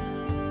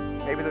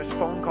surrender. Maybe there's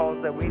phone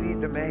calls that we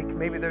need to make.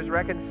 Maybe there's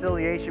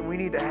reconciliation we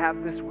need to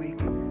have this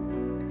week.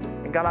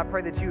 And God, I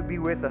pray that you would be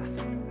with us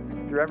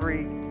through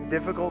every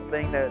difficult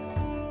path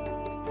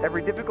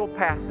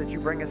that you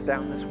bring us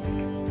down this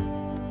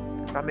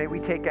week. God, may we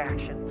take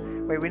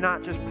action. May we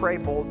not just pray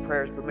bold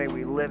prayers, but may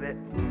we live it.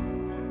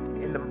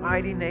 In the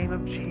mighty name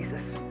of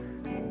Jesus,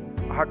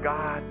 our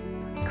God,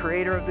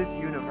 creator of this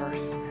universe,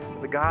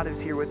 the God who's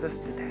here with us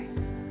today.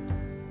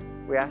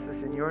 We ask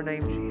this in your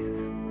name, Jesus.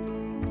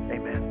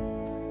 Amen.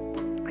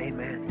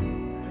 Amen.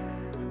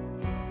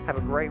 Have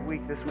a great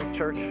week this week,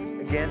 church.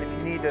 Again, if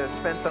you need to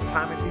spend some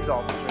time at these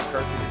altars, I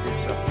encourage you to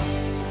do so.